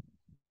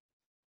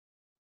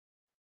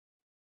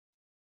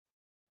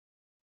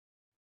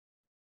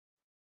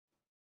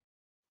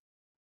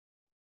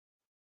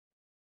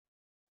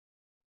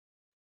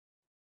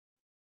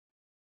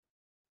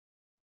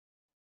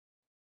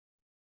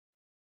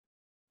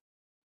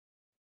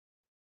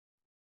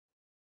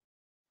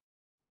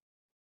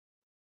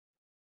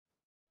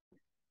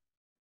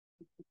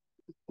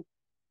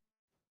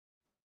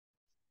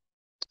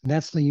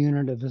 That's the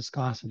unit of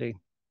viscosity.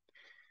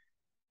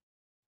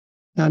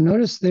 Now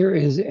notice there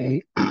is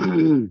a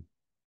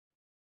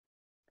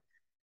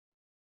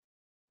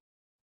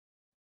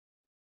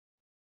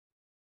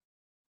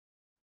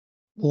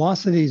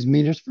velocity is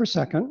meters per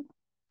second.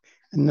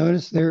 And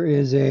notice there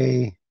is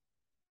a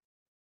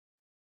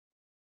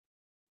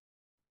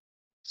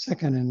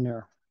second in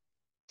there.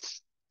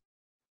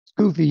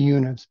 Goofy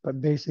units, but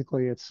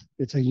basically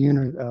it's a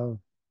unit of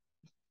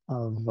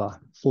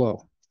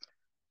flow.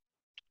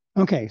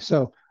 Okay,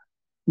 so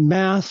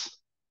mass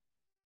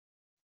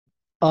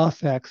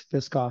affects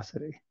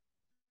viscosity.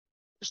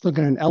 Just look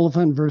at an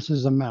elephant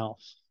versus a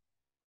mouse.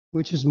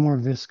 Which is more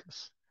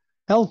viscous?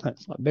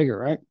 Elephant's a lot bigger,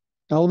 right?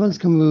 Elephants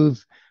can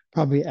move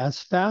probably as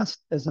fast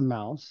as a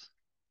mouse,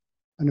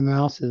 and a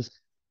mouse is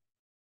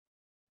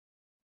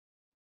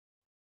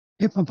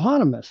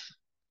hippopotamus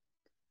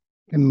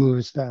can move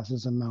as fast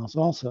as a mouse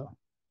also.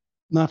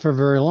 Not for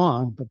very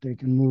long, but they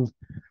can move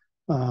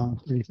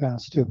pretty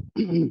fast too.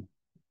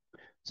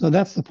 So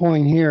that's the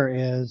point here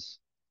is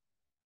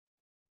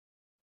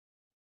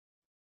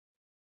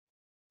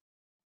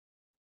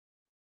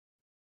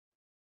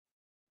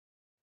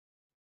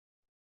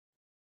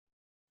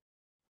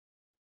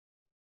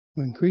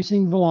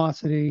increasing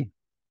velocity,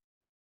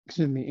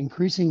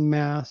 increasing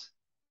mass,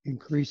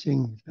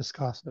 increasing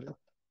viscosity,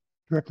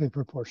 directly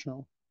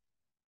proportional.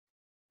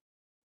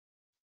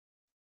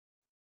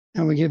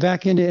 And we get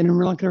back into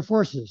intermolecular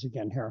forces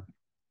again here.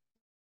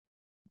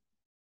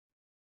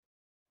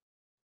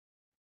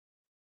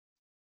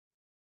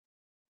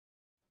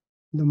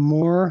 The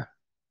more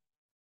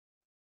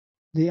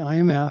the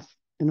IMF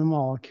in a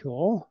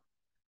molecule,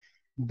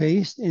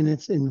 based in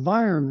its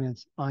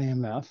environment's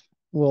IMF,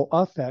 will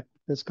affect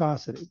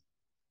viscosity.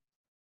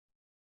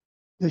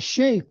 The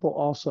shape will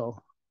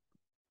also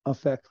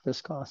affect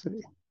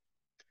viscosity.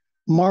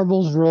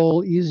 Marbles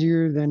roll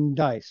easier than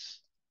dice.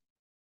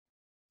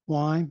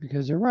 Why?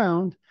 Because they're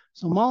round.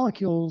 So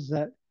molecules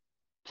that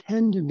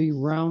tend to be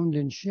round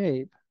in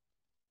shape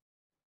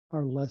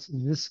are less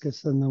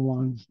viscous than the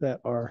ones that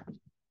are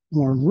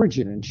more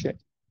rigid in shape.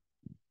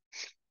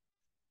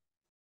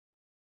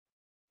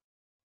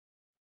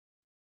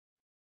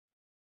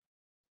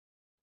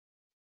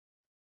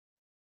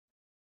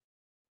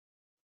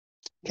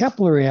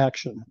 Capillary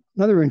action,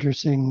 another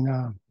interesting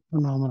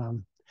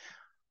phenomenon.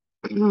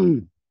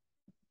 In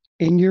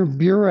your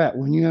burette,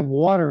 when you have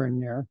water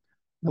in there,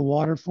 the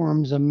water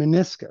forms a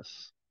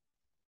meniscus.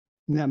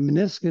 And that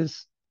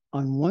meniscus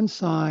on one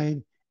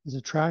side is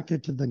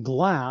attracted to the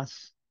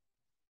glass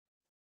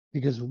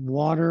because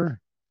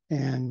water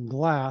and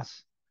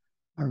glass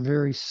are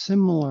very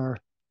similar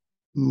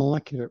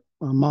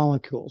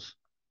molecules.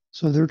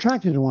 So they're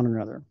attracted to one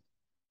another.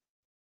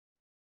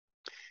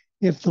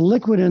 If the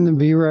liquid in the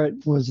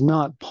burette was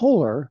not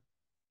polar,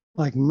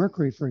 like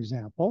mercury, for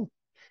example,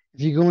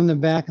 if you go in the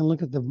back and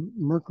look at the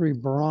mercury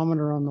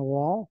barometer on the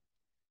wall,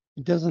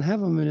 it doesn't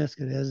have a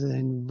meniscus, it has an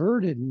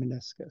inverted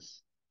meniscus.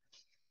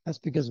 That's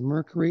because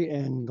mercury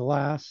and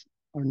glass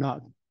are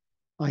not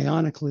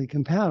ionically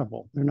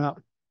compatible. The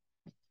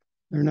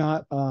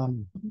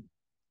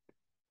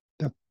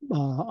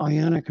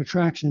ionic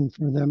attraction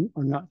for them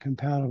are not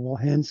compatible.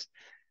 Hence,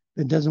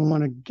 it doesn't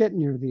want to get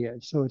near the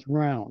edge, so it's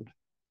round.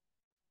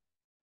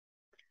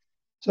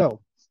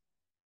 So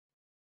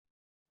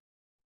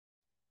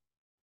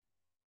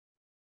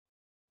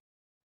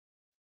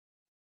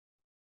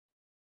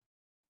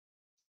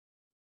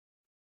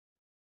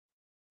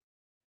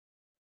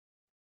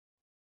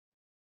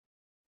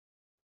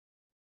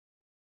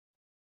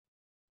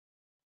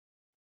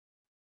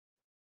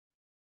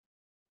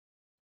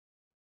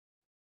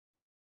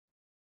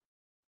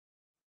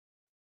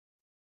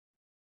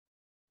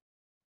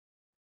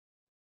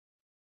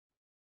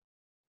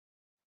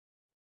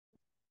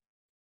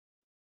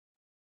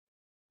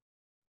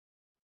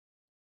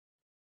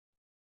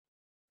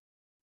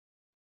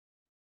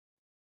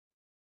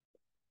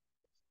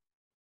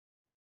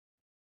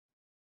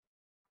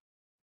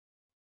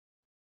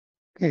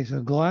okay,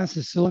 so glass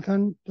is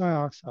silicon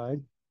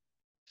dioxide,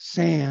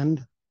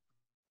 sand,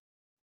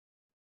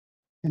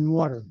 and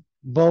water,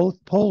 both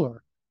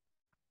polar.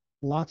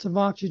 Lots of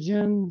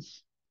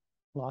oxygens,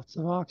 lots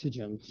of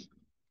oxygens.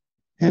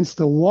 Hence,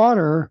 the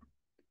water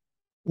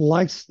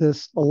likes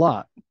this a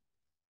lot.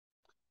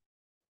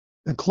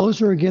 The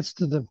closer it gets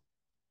to the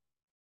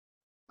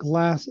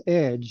glass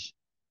edge,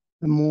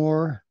 the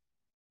more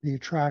the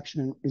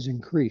attraction is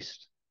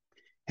increased.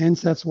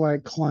 Hence, that's why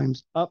it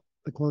climbs up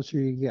the closer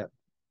you get.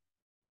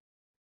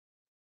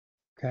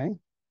 Okay?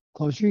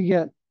 Closer you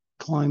get,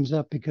 climbs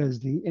up because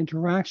the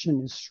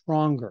interaction is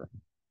stronger.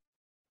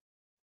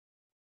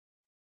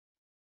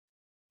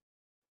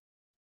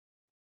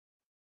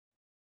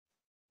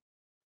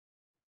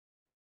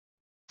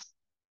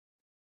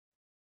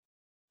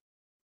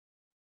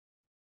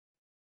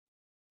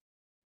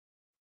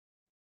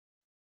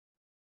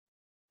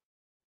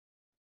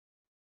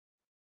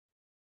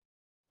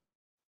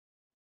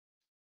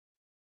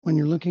 When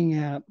you're looking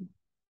at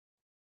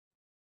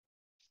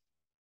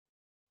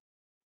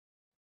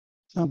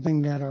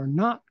something that are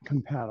not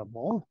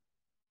compatible,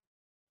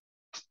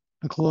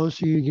 the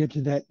closer you get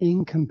to that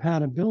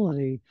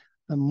incompatibility,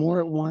 the more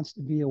it wants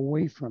to be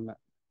away from it.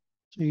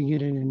 So you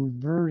get an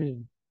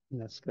inverted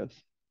meniscus.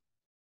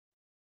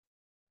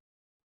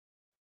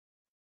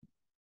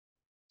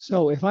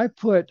 So if I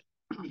put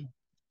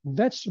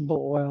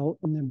vegetable oil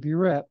in the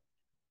burette,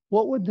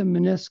 what would the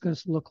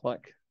meniscus look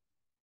like?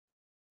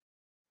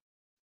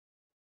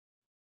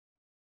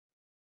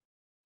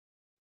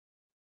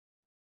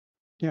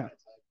 Yeah.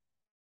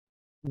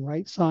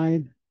 Right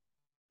side.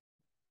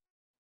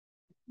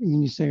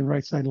 When you say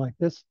right side like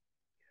this?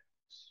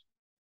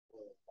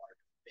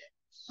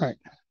 Right.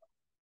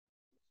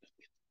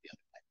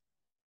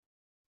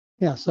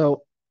 Yeah,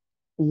 so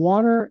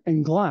water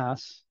and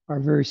glass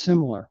are very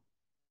similar.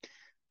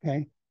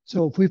 Okay,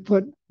 so if we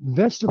put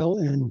vegetable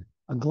in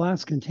a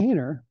glass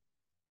container,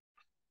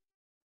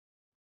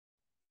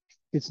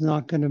 it's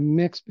not going to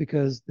mix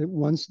because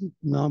one's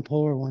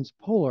nonpolar, one's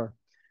polar.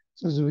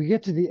 So as we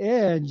get to the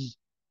edge,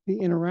 the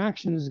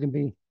interaction is going to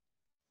be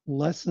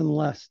less and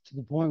less to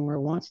the point where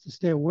it wants to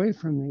stay away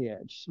from the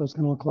edge. So it's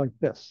going to look like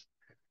this.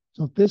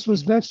 So if this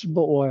was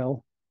vegetable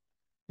oil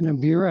in a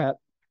burette,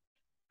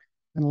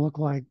 it's going to look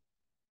like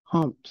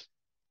humped.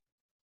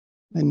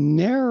 The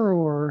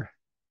narrower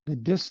the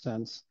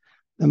distance,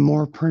 the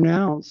more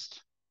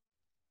pronounced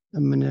the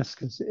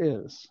meniscus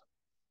is.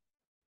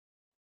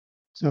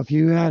 So if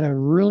you had a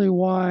really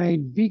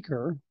wide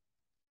beaker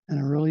and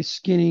a really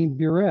skinny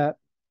burette,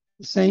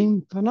 the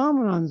same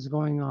phenomenon is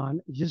going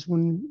on,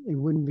 it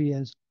wouldn't be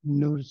as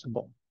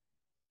noticeable.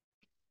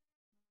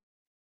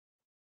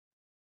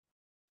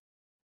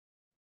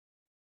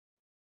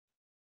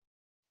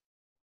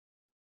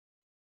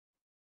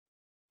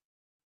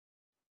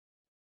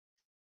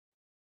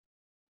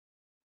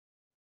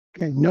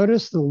 Okay,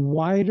 notice the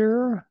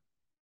wider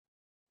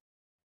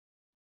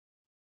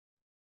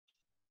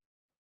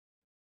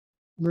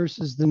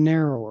versus the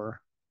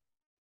narrower.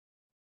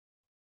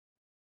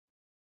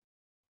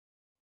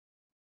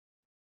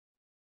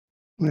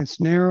 When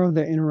it's narrow,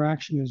 the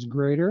interaction is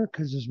greater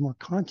because there's more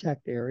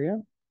contact area.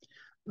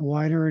 The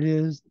wider it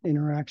is, the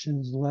interaction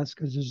is less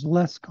because there's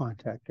less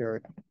contact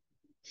area.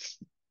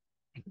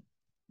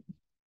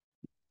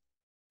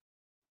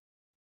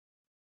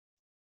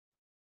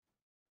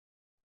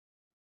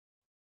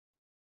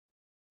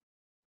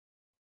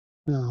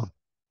 No.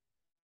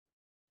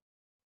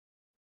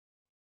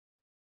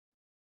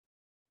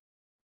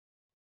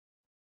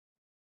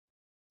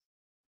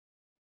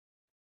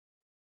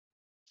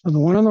 So the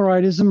one on the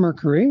right is a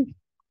mercury.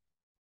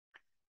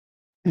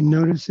 And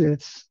notice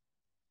it's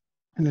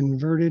an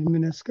inverted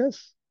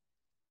meniscus.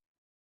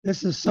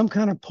 This is some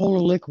kind of polar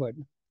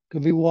liquid.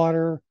 Could be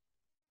water,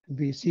 could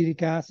be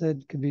acetic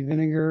acid, could be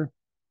vinegar.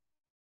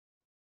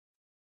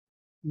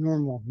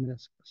 Normal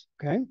meniscus,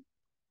 okay?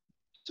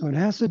 So it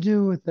has to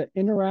do with the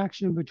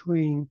interaction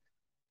between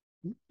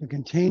the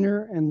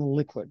container and the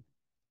liquid.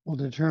 Will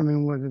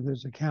determine whether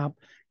there's a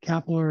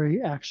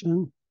capillary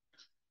action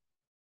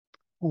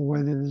or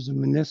whether there's a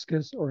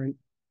meniscus or an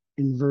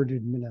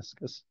inverted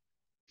meniscus.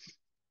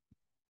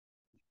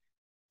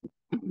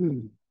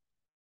 Okay,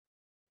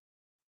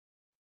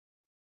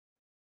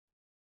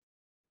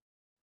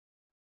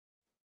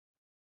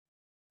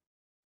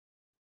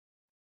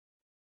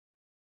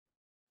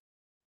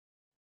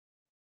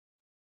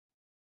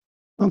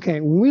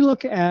 when we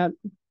look at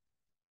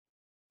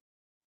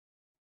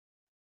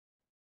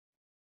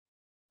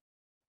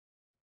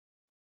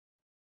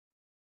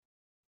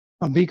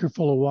a beaker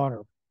full of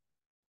water,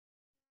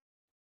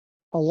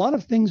 a lot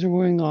of things are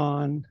going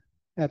on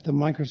at the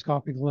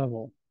microscopic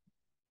level.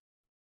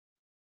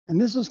 And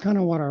this is kind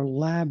of what our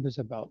lab is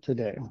about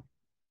today.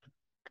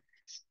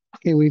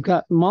 Okay, we've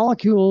got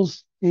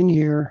molecules in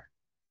here,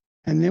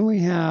 and then we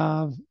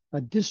have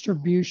a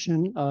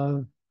distribution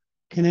of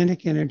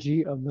kinetic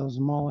energy of those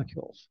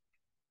molecules.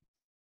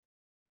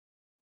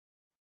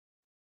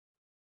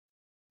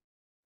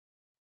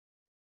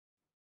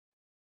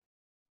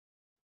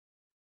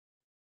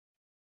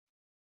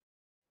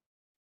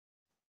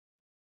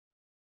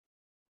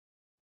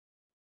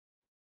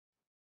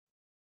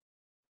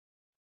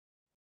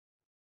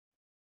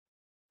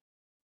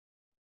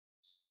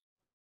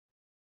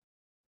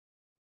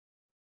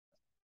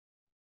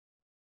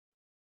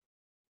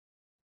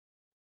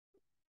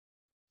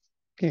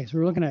 Okay, so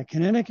we're looking at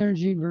kinetic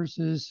energy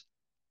versus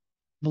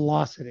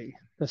velocity,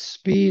 the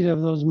speed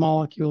of those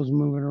molecules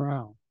moving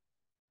around.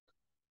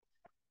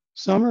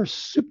 Some are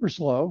super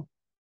slow,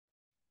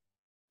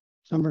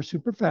 some are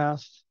super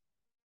fast,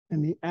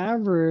 and the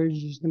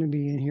average is going to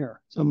be in here.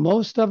 So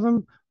most of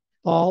them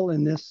fall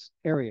in this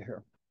area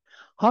here.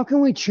 How can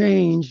we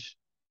change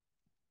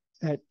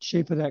that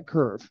shape of that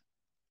curve?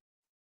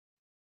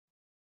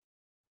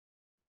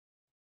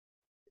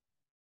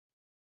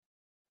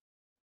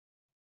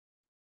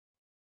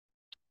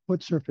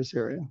 What surface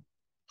area?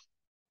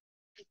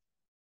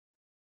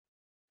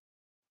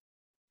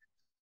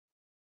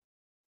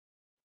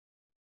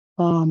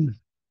 That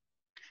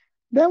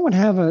would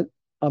have a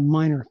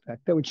minor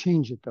effect. That would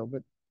change it though,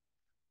 but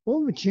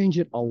what would change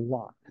it a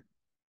lot?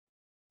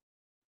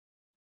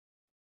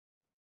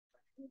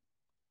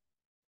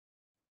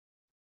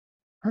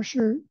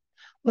 Pressure,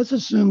 let's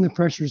assume the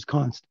pressure is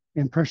constant,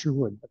 and pressure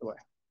would, by the way.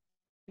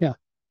 Yeah.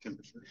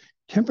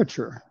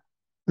 Temperature.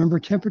 Remember,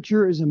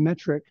 temperature is a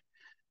metric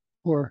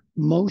for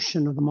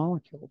motion of the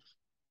molecules.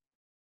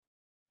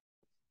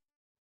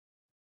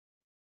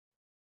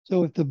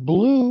 So if the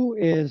blue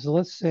is,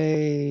 let's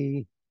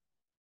say,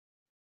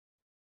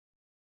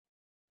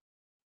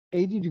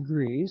 80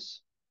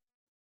 degrees,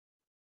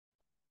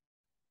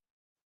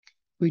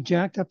 we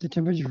jacked up the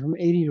temperature from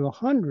 80 to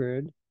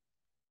 100,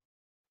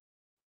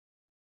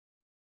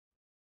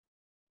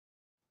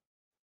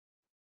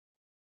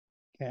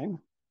 okay.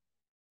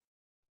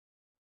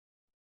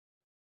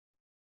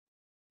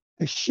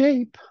 The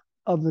shape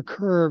of the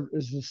curve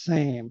is the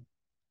same.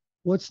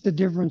 What's the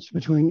difference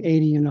between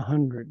 80 and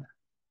 100?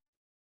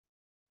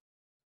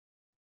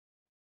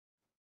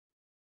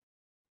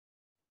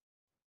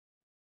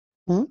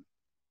 Huh?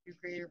 Your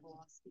greater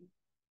velocity.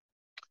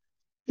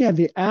 Yeah,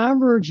 the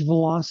average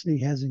velocity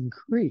has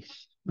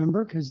increased.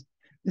 Remember, because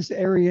this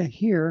area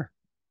here,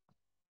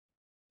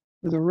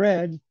 for the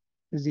red,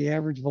 is the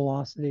average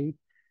velocity,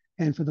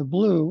 and for the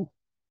blue,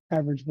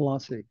 average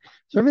velocity.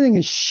 So everything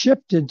is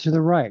shifted to the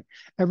right.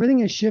 Everything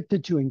is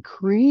shifted to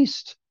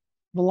increased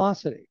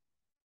velocity.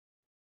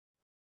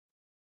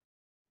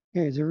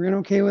 Okay, is everyone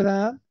okay with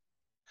that?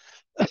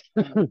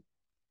 And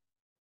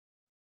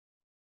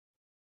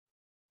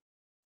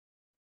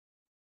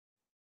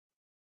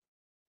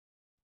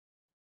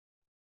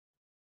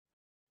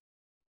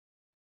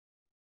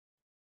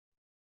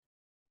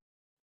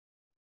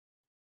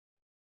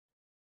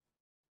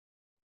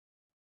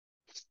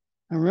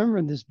remember,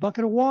 in this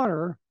bucket of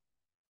water,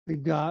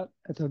 we've got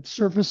at the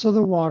surface of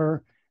the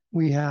water,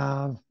 we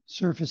have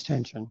surface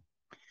tension.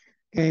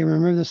 Okay,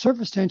 remember the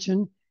surface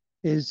tension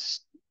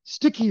is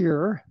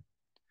stickier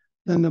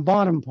than the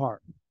bottom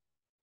part.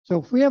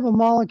 So if we have a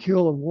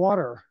molecule of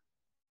water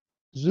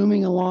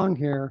zooming along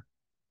here,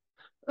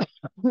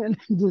 and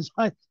it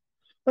decides,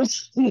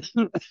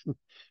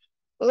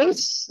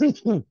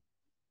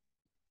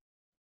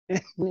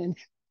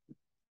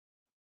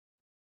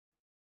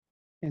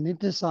 and it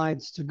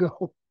decides to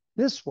go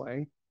this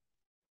way,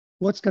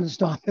 what's going to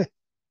stop it?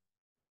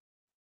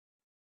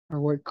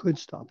 Or what could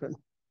stop it?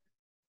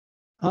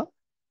 Huh?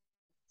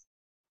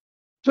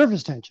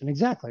 Surface tension,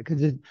 exactly.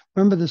 Because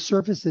remember, the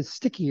surface is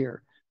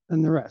stickier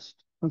than the rest.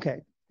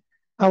 Okay.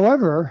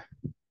 However,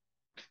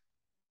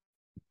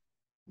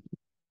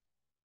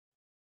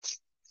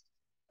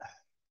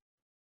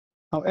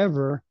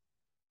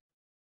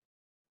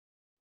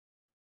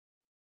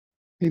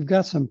 we've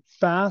got some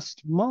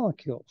fast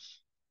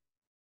molecules,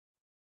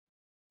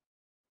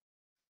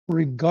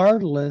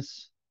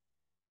 regardless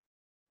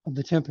of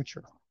the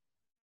temperature.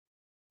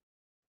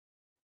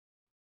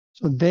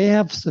 So they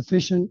have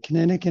sufficient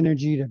kinetic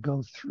energy to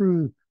go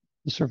through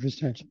the surface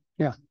tension.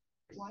 Yeah.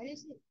 Why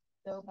does it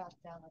go back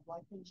down? Like, why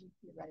couldn't you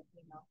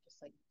theoretically not just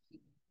like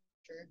keep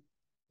temperature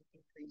to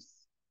increase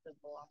the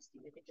velocity?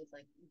 I think it's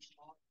like each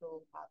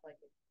molecule have like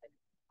a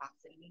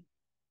capacity.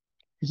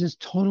 It's just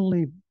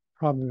totally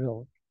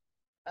probability.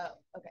 Oh,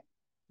 okay.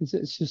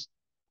 It's just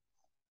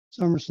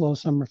some are slow,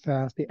 some are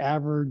fast. The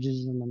average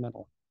is in the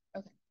middle.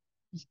 Okay.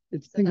 So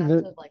think of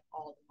that's it. of like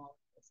all the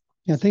molecules.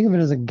 Yeah, think of it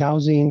as a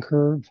Gaussian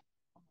curve.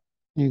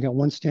 You got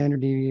one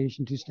standard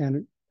deviation, two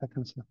standard, that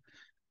kind of stuff.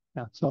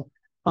 Yeah. So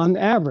on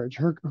average,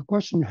 her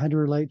question had to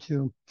relate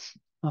to,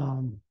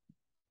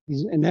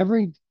 and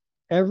every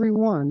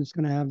one is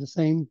going to have the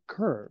same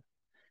curve.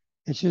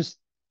 It's just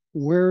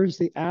where's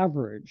the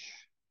average?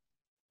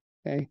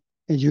 Okay.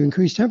 As you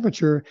increase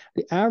temperature,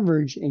 the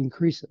average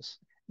increases.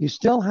 You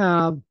still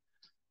have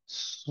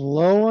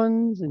slow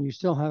ones and you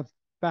still have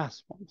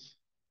fast ones.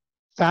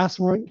 Fast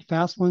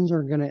ones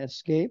are going to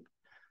escape.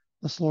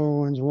 The slower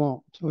ones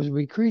won't. So as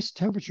we increase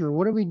temperature,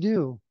 what do we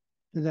do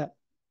to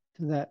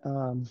that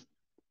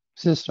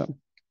system?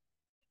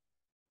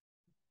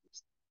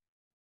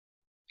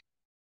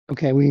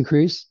 Okay, we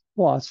increase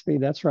velocity.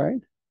 That's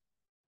right.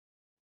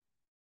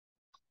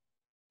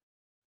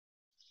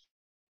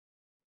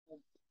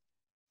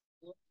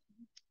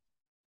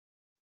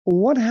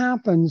 What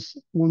happens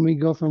when we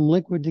go from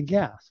liquid to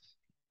gas?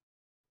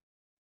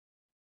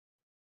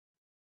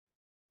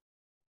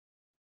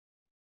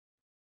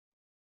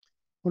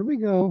 Where do we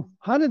go?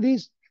 How do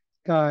these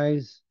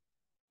guys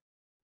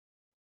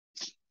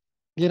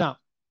get up?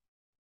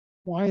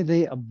 Why are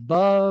they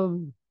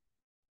above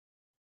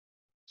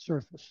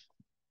surface?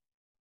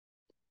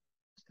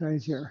 This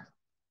guy's here.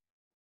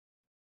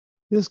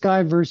 This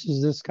guy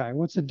versus this guy.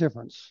 What's the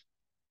difference?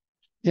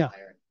 Yeah.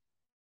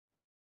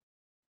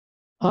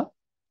 Huh?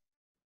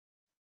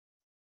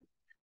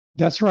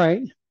 That's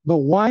right. But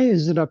why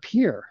is it up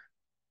here?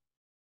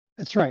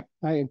 That's right.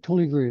 I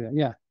totally agree with that.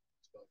 Yeah.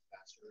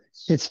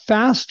 It's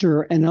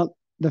faster, and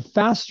the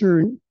faster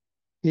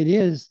it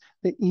is,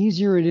 the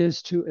easier it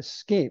is to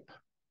escape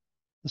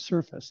the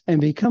surface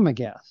and become a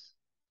gas.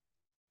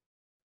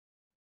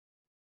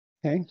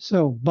 Okay,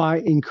 so by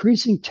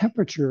increasing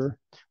temperature,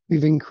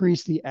 we've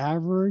increased the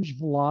average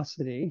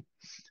velocity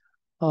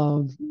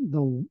of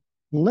the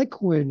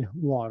liquid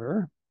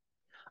water,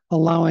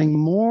 allowing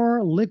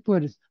more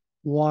liquid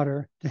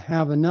water to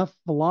have enough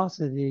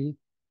velocity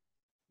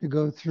to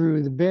go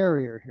through the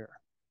barrier here.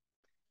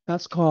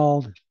 That's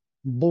called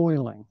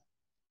boiling.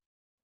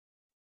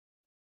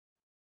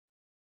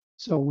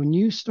 So when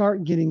you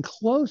start getting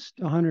close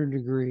to 100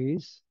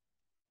 degrees,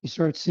 you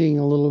start seeing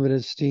a little bit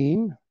of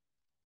steam,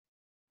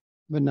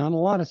 but not a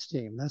lot of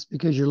steam. That's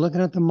because you're looking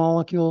at the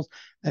molecules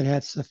that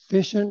had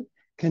sufficient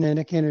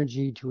kinetic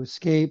energy to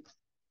escape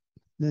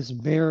this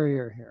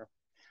barrier here.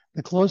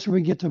 The closer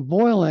we get to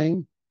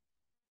boiling,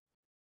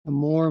 the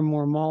more and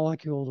more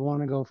molecules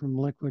want to go from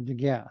liquid to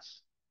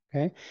gas.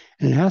 Okay.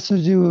 And it has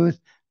to do with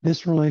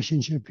this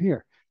relationship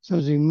here. So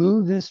as we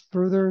move this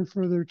further and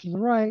further to the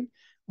right,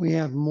 we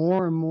have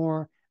more and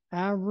more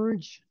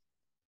average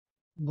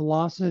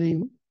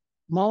velocity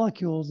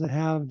molecules that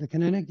have the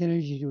kinetic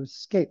energy to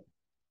escape.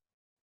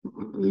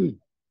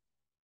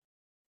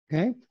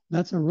 Okay,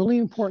 that's a really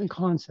important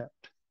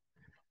concept.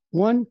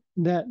 One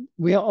that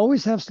we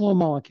always have slow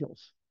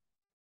molecules.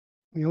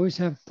 We always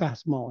have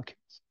fast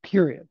molecules,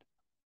 period.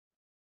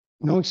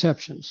 No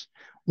exceptions.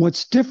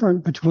 What's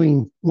different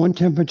between one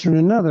temperature and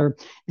another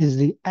is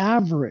the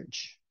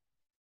average.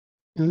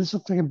 Now, this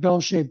looks like a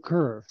bell-shaped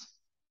curve.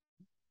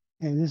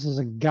 And this is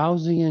a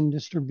Gaussian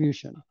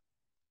distribution.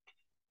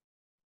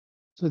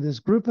 So this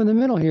group in the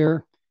middle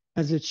here,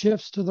 as it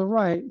shifts to the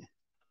right,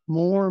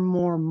 more and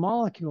more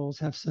molecules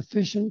have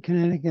sufficient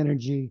kinetic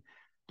energy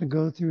to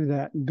go through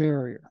that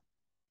barrier.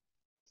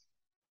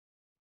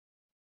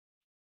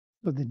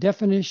 So the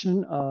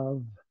definition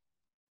of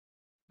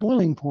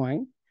boiling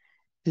point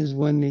is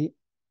when the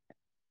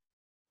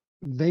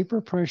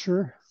vapor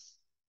pressure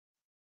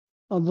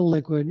of the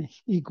liquid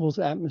equals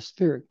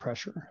atmospheric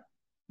pressure.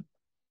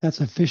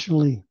 That's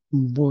officially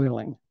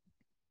boiling.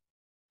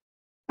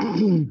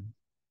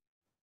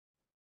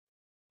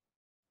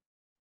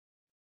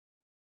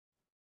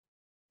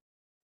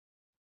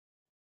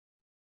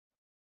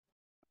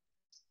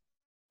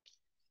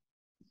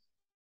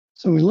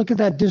 So we look at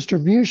that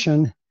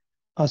distribution,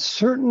 a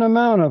certain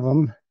amount of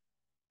them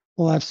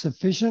will have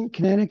sufficient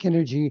kinetic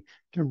energy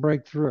to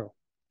break through.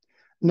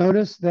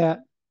 Notice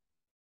that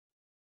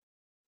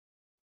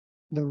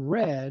the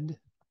red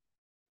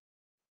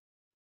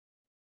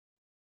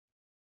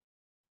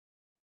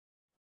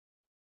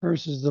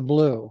versus the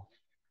blue.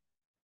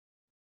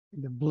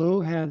 The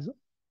blue has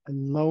a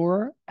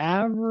lower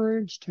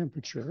average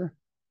temperature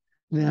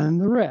than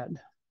the red.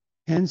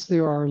 Hence,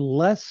 there are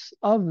less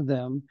of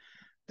them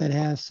that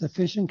has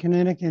sufficient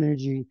kinetic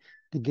energy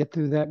to get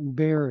through that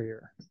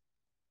barrier,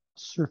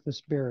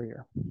 surface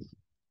barrier.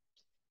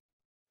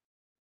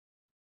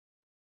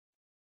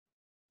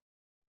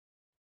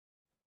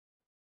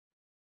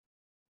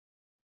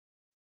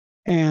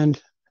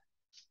 And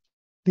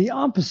the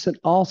opposite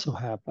also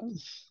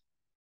happens.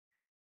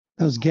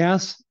 Those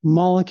gas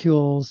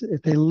molecules,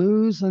 if they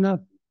lose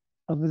enough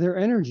of their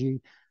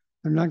energy,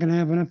 they're not going to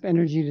have enough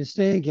energy to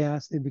stay a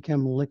gas, they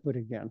become liquid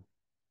again.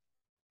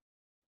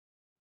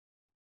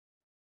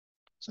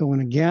 So when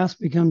a gas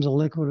becomes a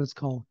liquid, it's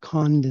called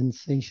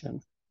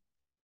condensation.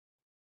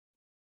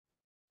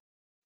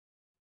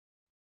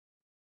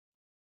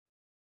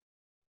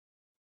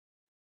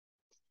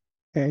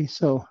 Okay,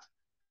 so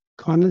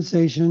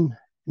condensation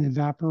and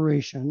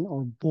evaporation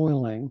or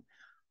boiling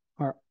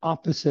are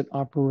opposite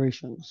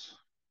operations.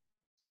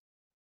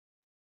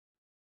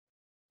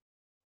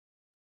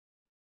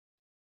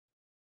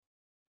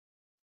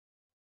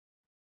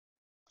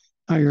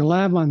 Now, your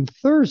lab on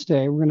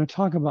Thursday, we're going to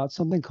talk about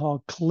something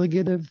called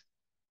colligative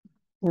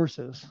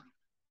forces.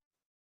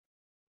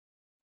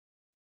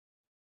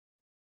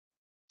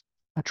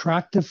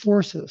 Attractive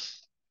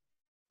forces.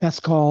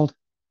 That's called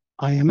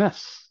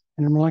IMFs,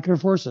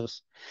 intermolecular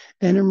forces.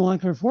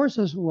 Intermolecular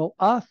forces will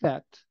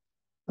affect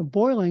the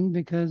boiling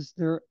because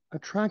they're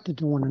attracted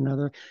to one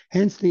another.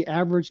 Hence, the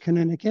average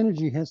kinetic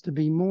energy has to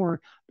be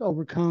more to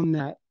overcome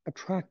that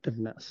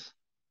attractiveness.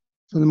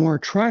 So the more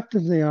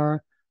attractive they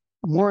are,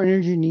 more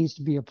energy needs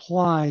to be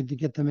applied to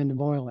get them into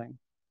boiling.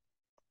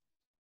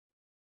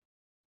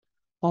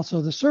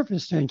 Also, the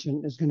surface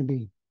tension is going to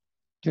be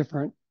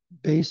different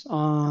based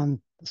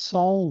on the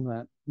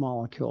solvent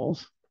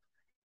molecules.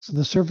 So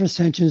the surface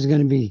tension is going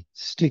to be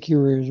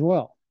stickier as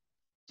well.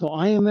 So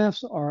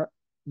IMFs are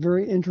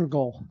very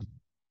integral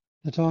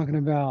to talking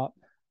about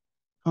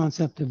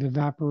concept of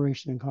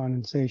evaporation and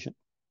condensation.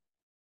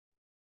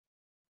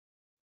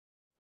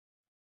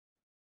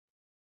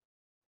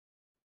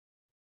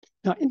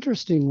 Now,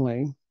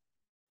 interestingly,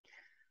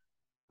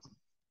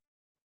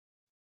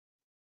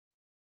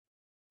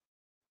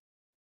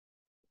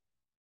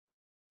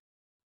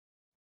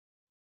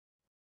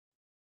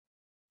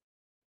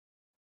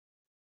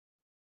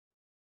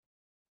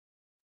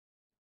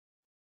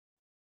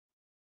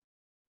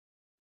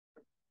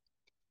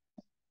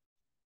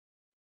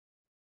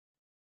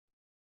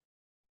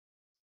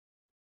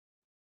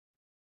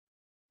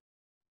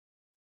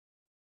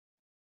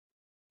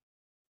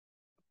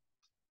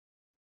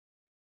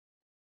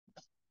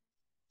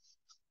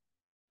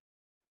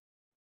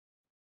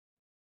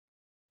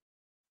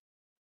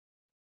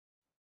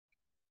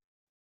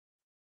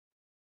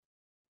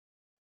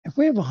 if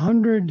we have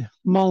 100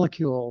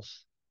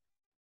 molecules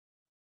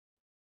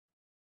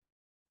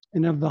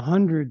and of the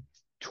 100,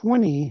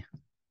 20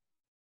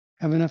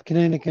 have enough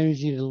kinetic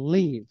energy to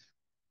leave,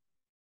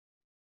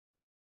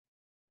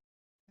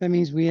 that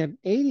means we have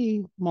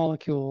 80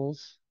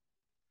 molecules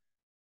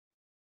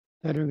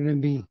that are going to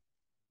be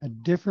a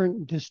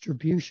different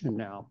distribution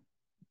now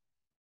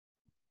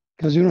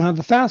because we don't have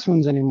the fast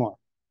ones anymore.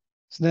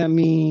 So that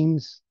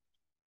means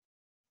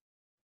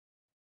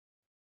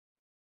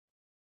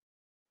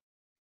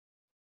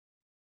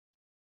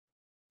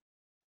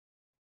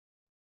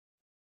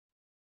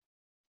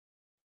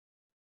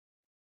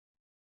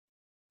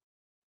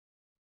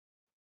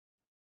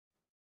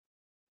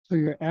so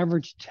your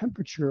average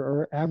temperature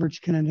or average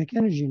kinetic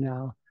energy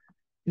now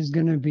is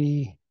going to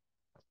be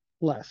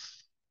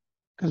less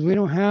because we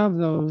don't have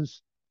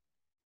those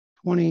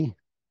 20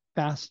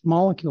 fast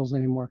molecules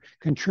anymore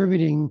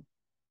contributing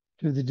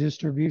to the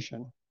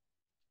distribution.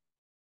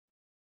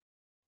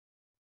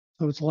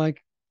 So it's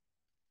like,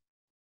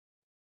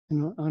 you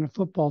know, on a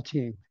football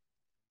team,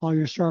 all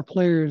your star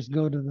players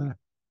go to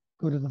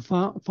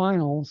the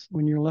finals.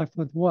 When you're left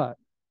with what?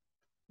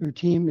 Your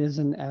team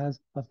isn't as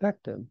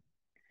effective.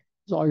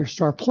 So all your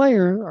star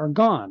players are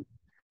gone.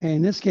 And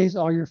in this case,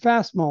 all your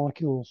fast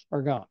molecules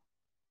are gone.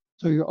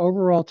 So your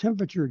overall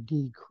temperature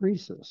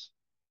decreases.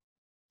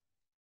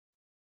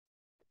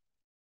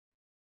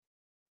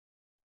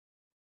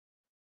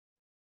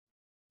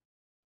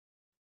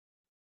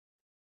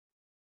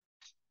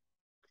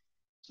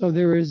 So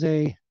there is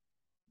a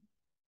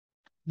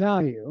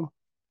value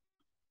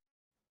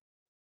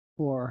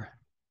for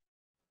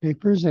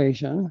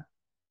vaporization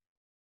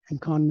and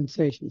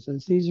condensation.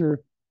 Since these are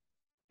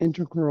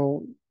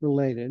integral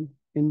related,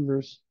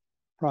 inverse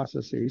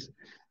processes,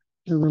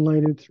 they're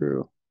related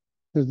through,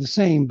 they're the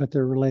same, but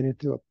they're related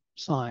through a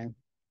sign.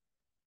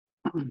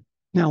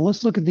 Now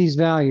let's look at these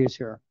values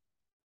here.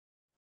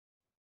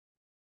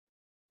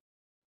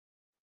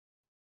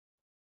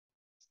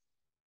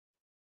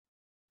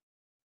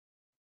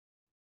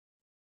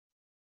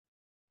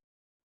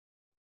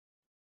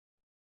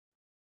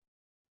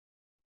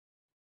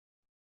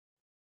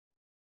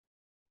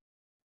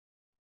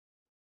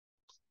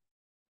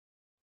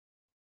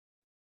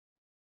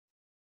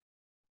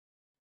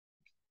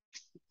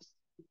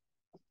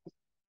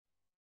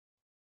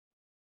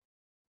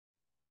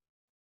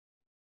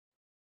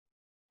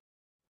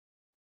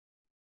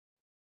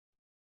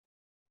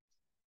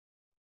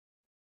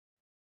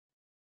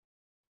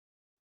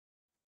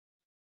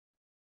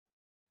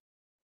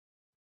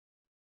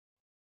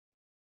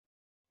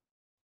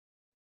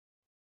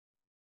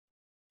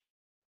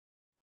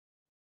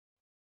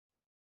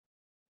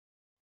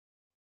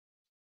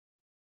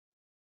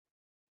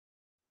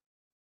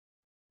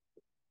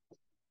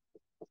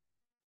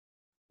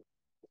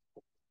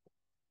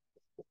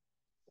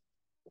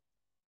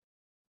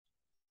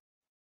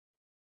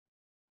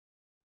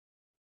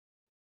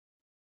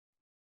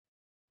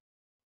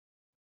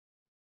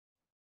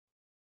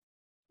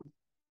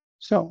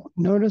 So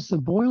notice the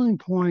boiling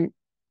point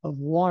of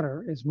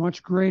water is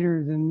much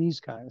greater than these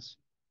guys.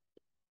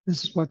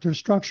 This is what their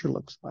structure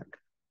looks like.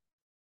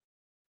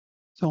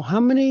 So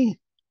how many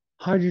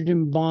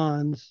hydrogen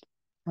bonds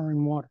are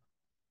in water?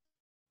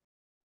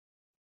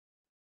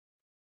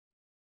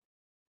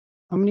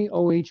 How many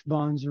OH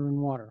bonds are in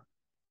water?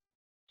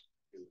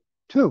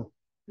 Two.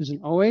 There's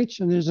an OH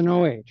and there's an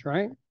OH,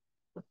 right?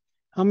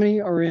 How many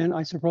are in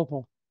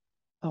isopropyl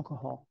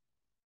alcohol?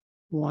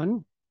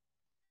 One.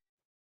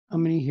 How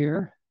many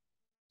here?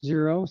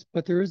 Zero.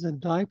 But there is a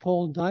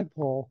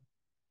dipole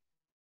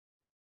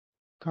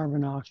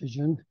carbon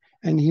oxygen.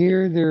 And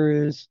here there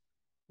is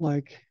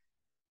like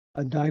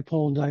a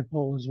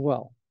dipole as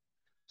well.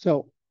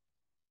 So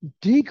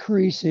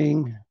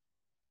decreasing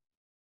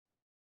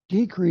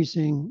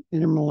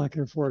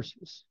intermolecular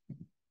forces.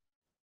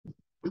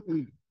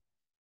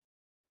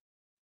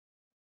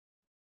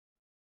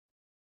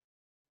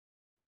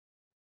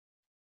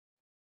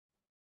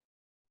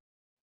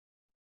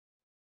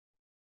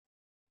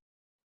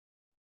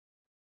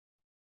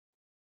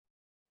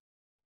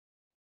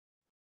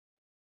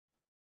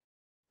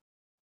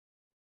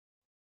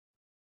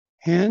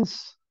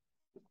 Hence,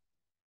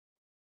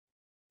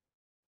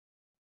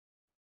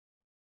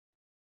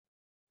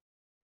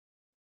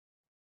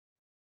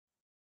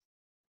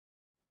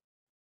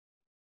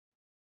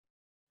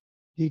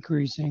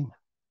 decreasing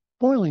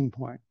boiling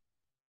point.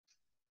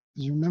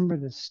 Because remember,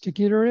 the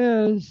stickier it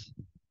is,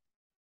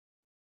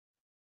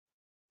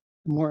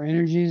 the more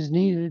energy is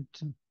needed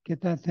to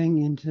get that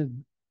thing into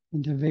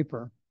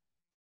vapor,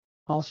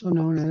 also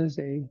known as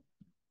a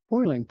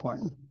boiling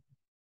point.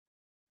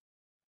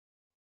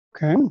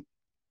 Okay.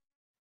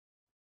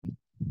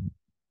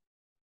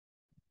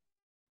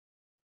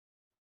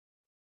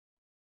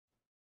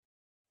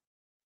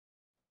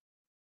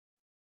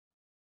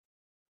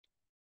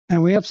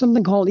 And we have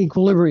something called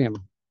equilibrium.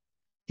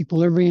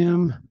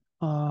 Equilibrium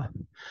at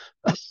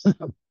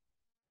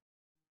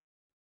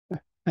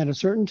a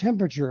certain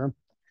temperature,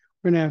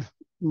 we're going to have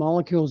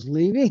molecules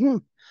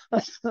leaving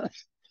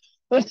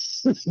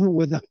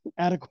with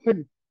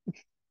adequate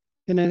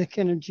kinetic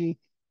energy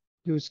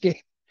to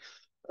escape.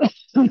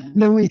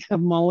 Then we have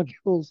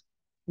molecules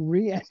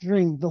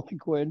re-entering the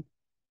liquid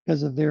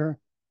because of their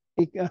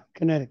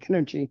kinetic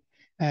energy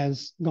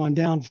has gone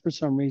down for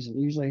some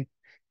reason, usually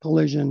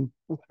collision,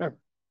 whatever.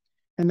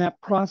 And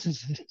that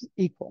process is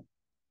equal.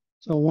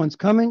 So one's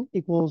coming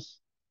equals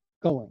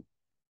going.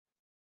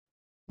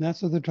 And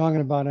that's what they're talking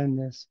about in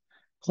this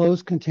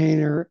closed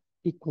container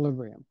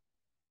equilibrium.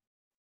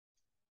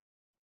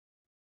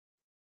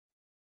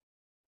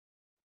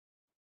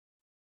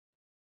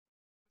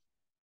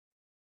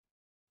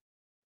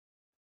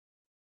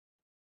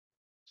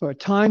 So at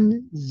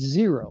time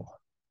zero,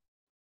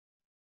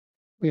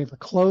 we have a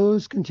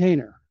closed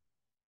container.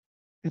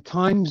 At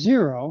time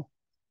zero,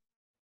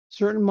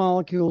 certain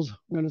molecules are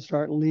going to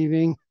start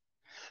leaving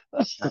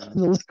the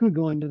liquid,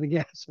 going to the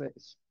gas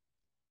phase.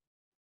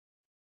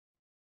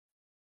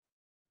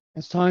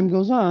 As time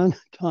goes on,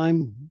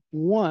 time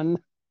one,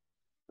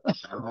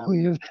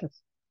 we have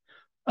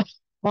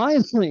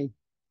finally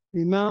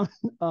the amount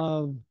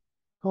of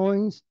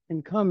goings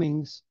and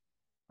comings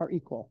are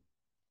equal.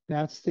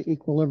 That's the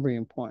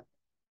equilibrium point.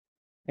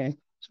 Okay.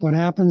 So what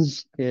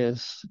happens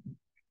is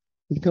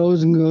it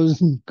goes and goes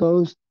and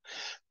goes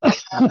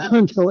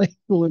until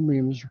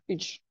equilibrium is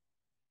reached.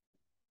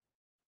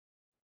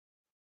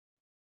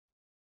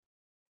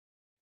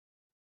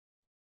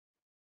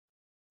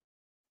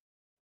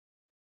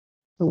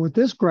 So what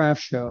this graph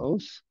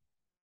shows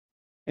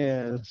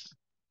is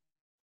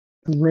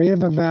the rate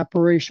of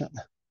evaporation.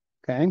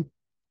 Okay.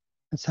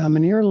 That's how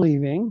many are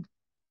leaving.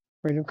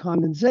 Rate of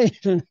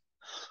condensation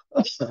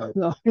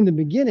in the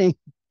beginning.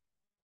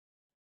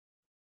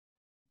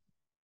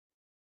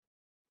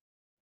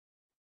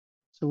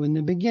 So in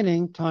the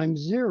beginning, time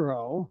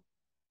zero,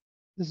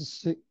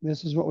 this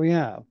is what we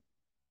have.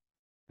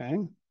 Okay.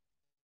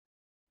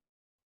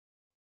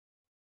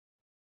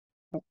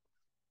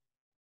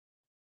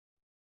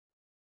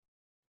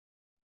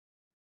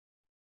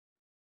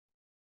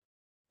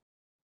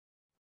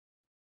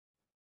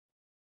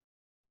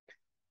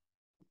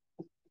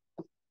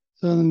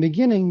 So in the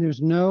beginning, there's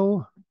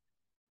no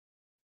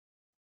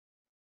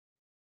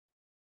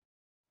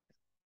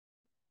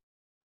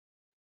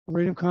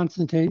rate of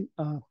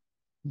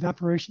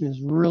evaporation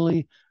is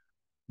really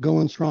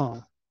going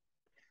strong.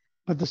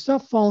 But the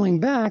stuff falling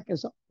back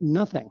is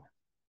nothing.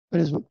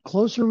 But as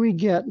closer we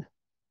get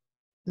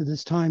to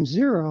this time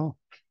zero,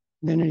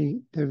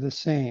 then they're the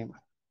same.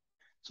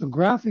 So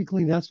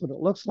graphically, that's what it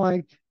looks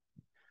like.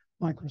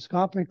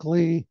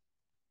 Microscopically,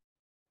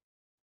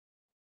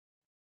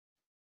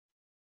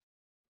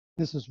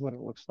 this is what it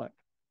looks like.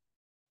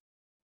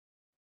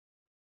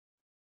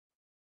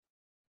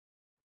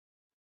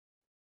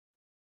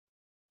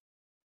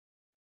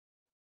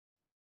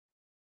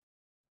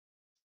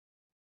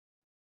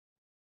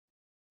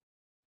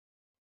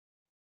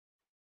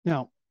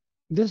 Now,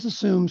 this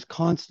assumes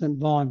constant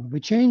volume. If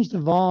we change the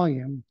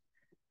volume,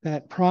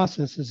 that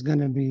process is going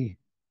to be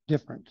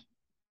different.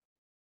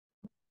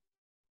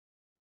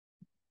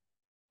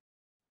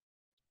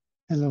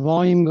 As the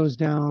volume goes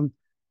down,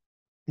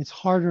 it's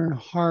harder and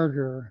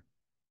harder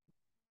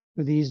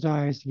for these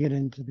dyes to get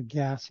into the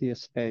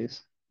gaseous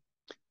phase.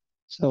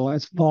 So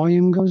as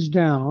volume goes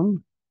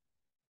down,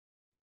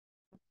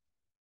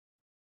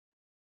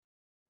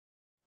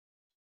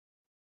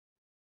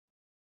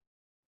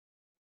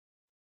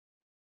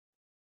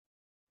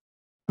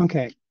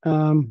 okay,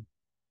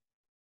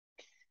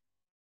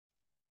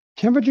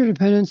 temperature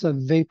dependence of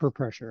vapor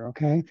pressure,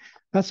 okay?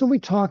 That's what we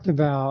talked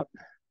about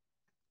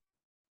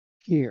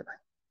here.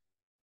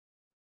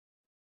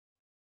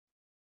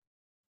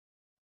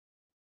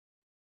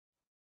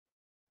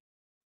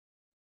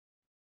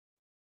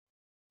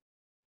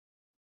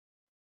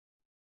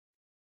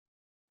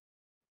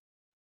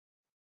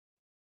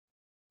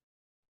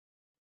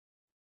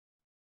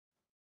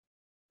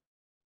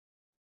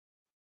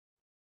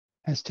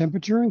 As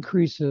temperature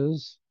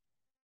increases,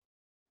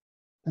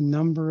 the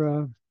number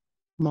of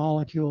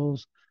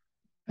molecules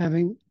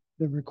having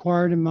the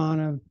required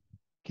amount of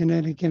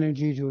kinetic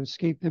energy to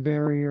escape the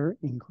barrier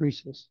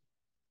increases.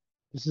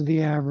 This is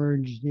the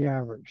average, the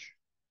average.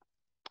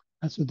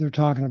 That's what they're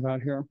talking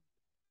about here.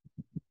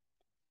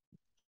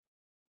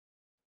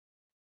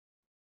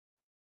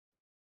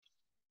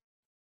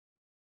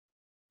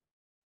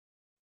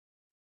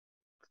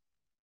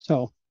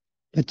 So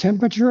the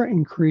temperature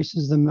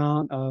increases the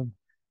amount of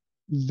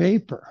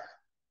vapor,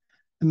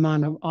 the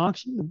amount of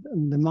oxygen,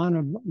 the amount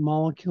of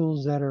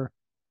molecules that are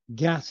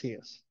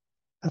gaseous.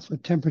 That's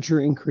what temperature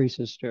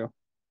increases to.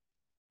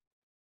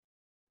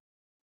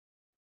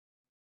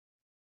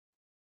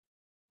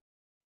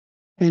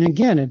 And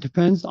again, it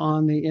depends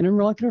on the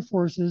intermolecular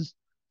forces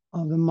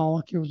of the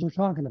molecules we're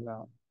talking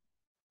about.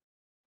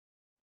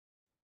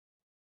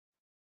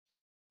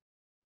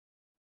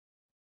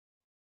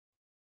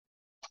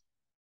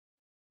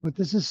 What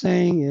this is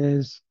saying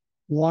is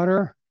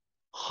water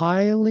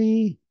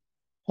highly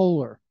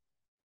polar.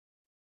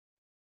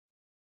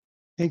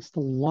 Takes the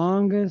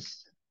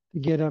longest to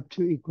get up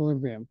to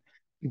equilibrium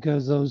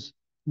because those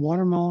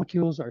water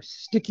molecules are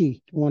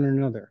sticky to one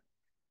another,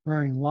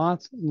 requiring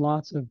lots and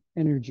lots of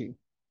energy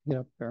to get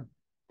up there.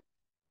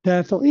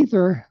 Diethyl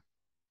ether,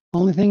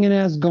 only thing it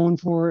has going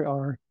for it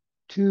are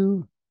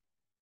two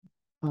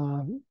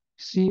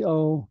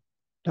CO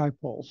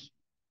dipoles,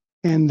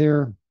 and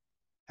they're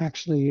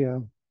actually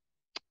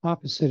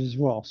opposite as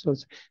well. So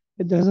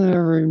it doesn't have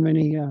very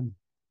many,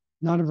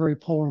 not a very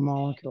polar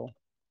molecule.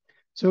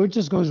 So it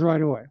just goes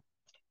right away.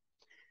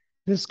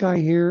 This guy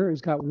here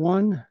has got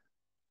one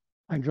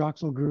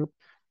hydroxyl group.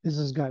 This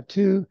has got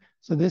two.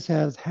 So this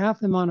has half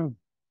the amount of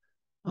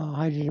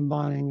hydrogen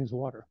bonding as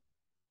water.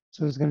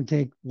 So it's going to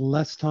take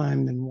less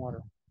time than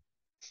water.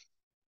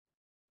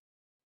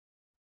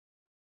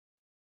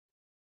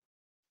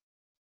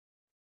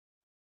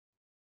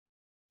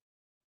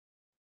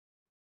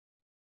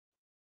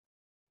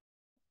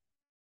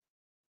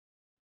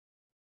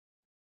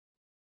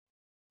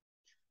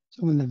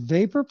 So when the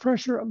vapor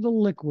pressure of the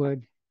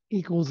liquid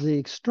equals the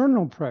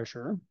external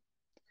pressure,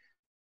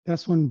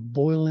 that's when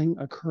boiling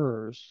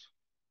occurs.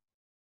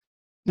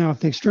 Now,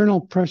 if the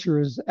external pressure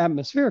is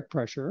atmospheric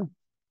pressure,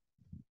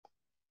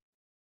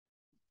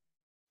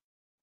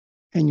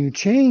 and you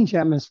change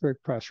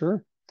atmospheric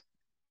pressure,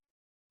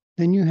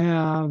 then you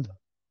have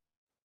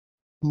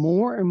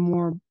more and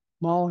more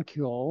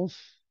molecules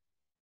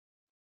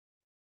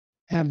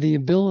have the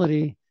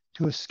ability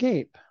to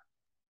escape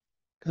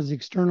because the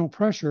external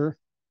pressure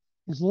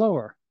is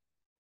lower.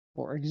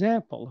 For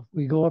example, if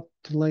we go up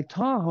to Lake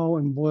Tahoe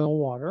and boil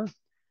water,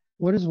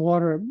 what does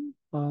water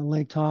at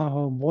Lake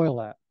Tahoe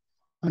boil at?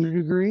 100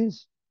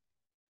 degrees?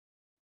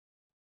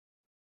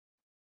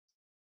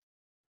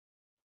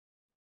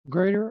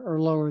 Greater or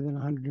lower than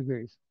 100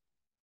 degrees?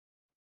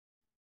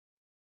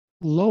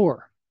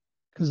 Lower,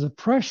 because the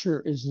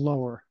pressure is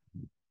lower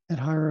at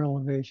higher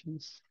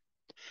elevations.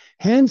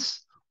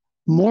 Hence,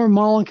 more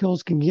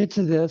molecules can get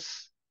to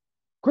this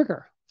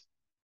quicker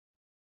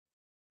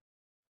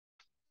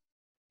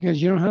because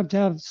you don't have to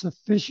have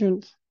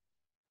sufficient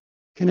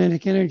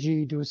kinetic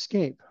energy to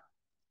escape.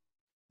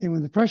 And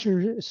when the pressure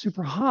is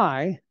super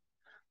high,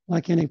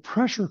 like in a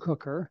pressure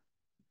cooker,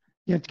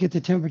 you have to get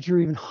the temperature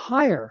even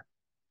higher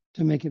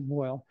to make it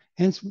boil.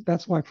 Hence,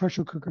 that's why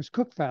pressure cookers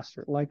cook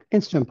faster, like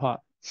Instant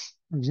Pot,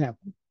 for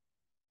example.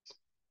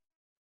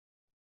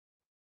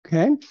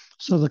 Okay,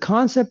 so the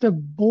concept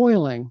of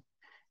boiling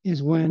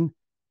is when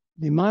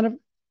the amount of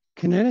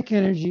kinetic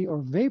energy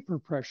or vapor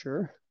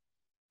pressure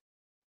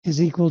is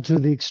equal to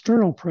the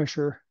external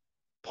pressure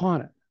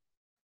upon it.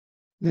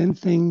 Then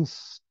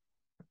things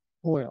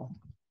boil.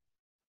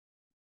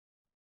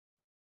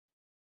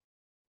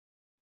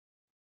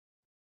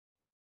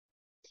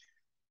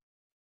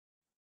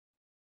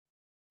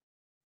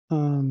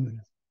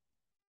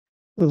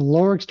 The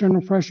lower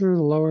external pressure,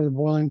 the lower the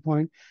boiling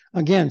point.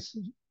 Again,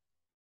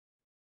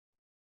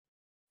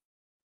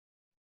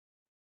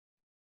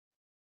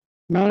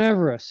 Mount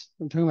Everest,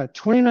 I'm talking about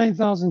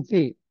 29,000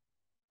 feet,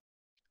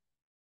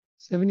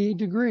 78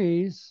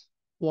 degrees,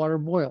 water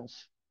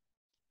boils.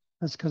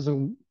 That's because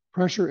the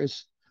pressure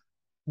is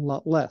a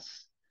lot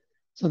less.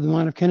 So the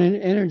amount of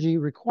kinetic energy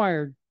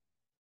required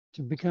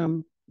to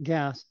become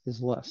gas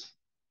is less.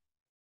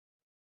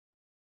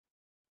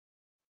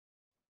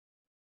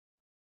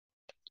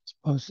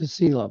 opposed to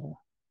sea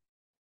level.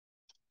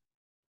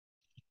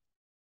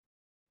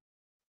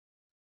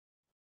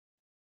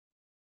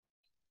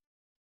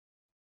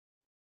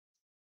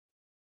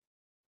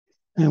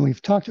 And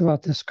we've talked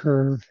about this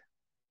curve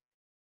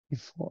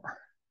before.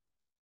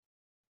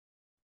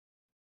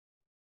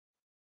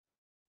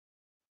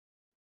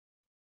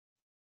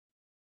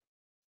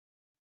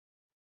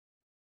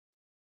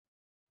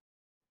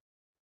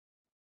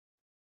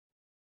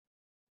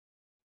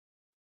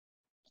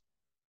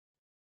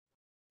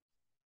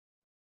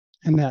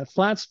 And that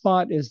flat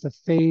spot is the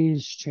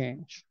phase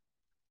change.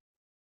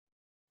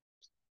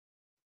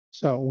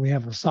 So we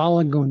have a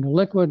solid going to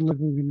liquid,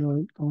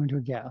 liquid going to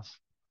a gas.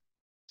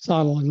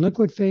 Solid and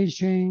liquid phase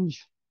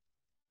change,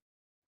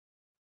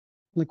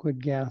 liquid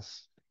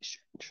gas phase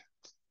change.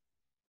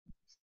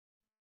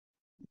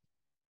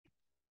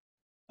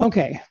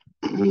 Okay.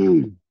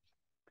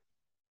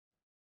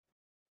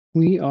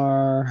 We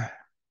are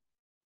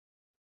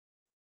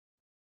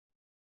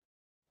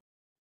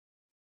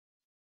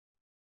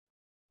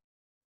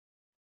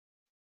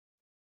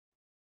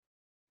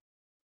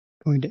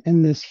going to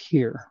end this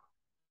here.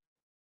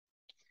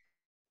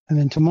 And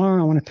then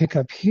tomorrow I want to pick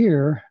up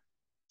here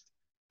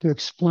to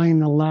explain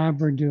the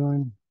lab we're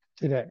doing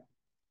today.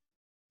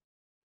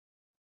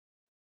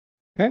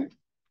 Okay.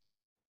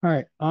 All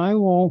right. I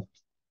will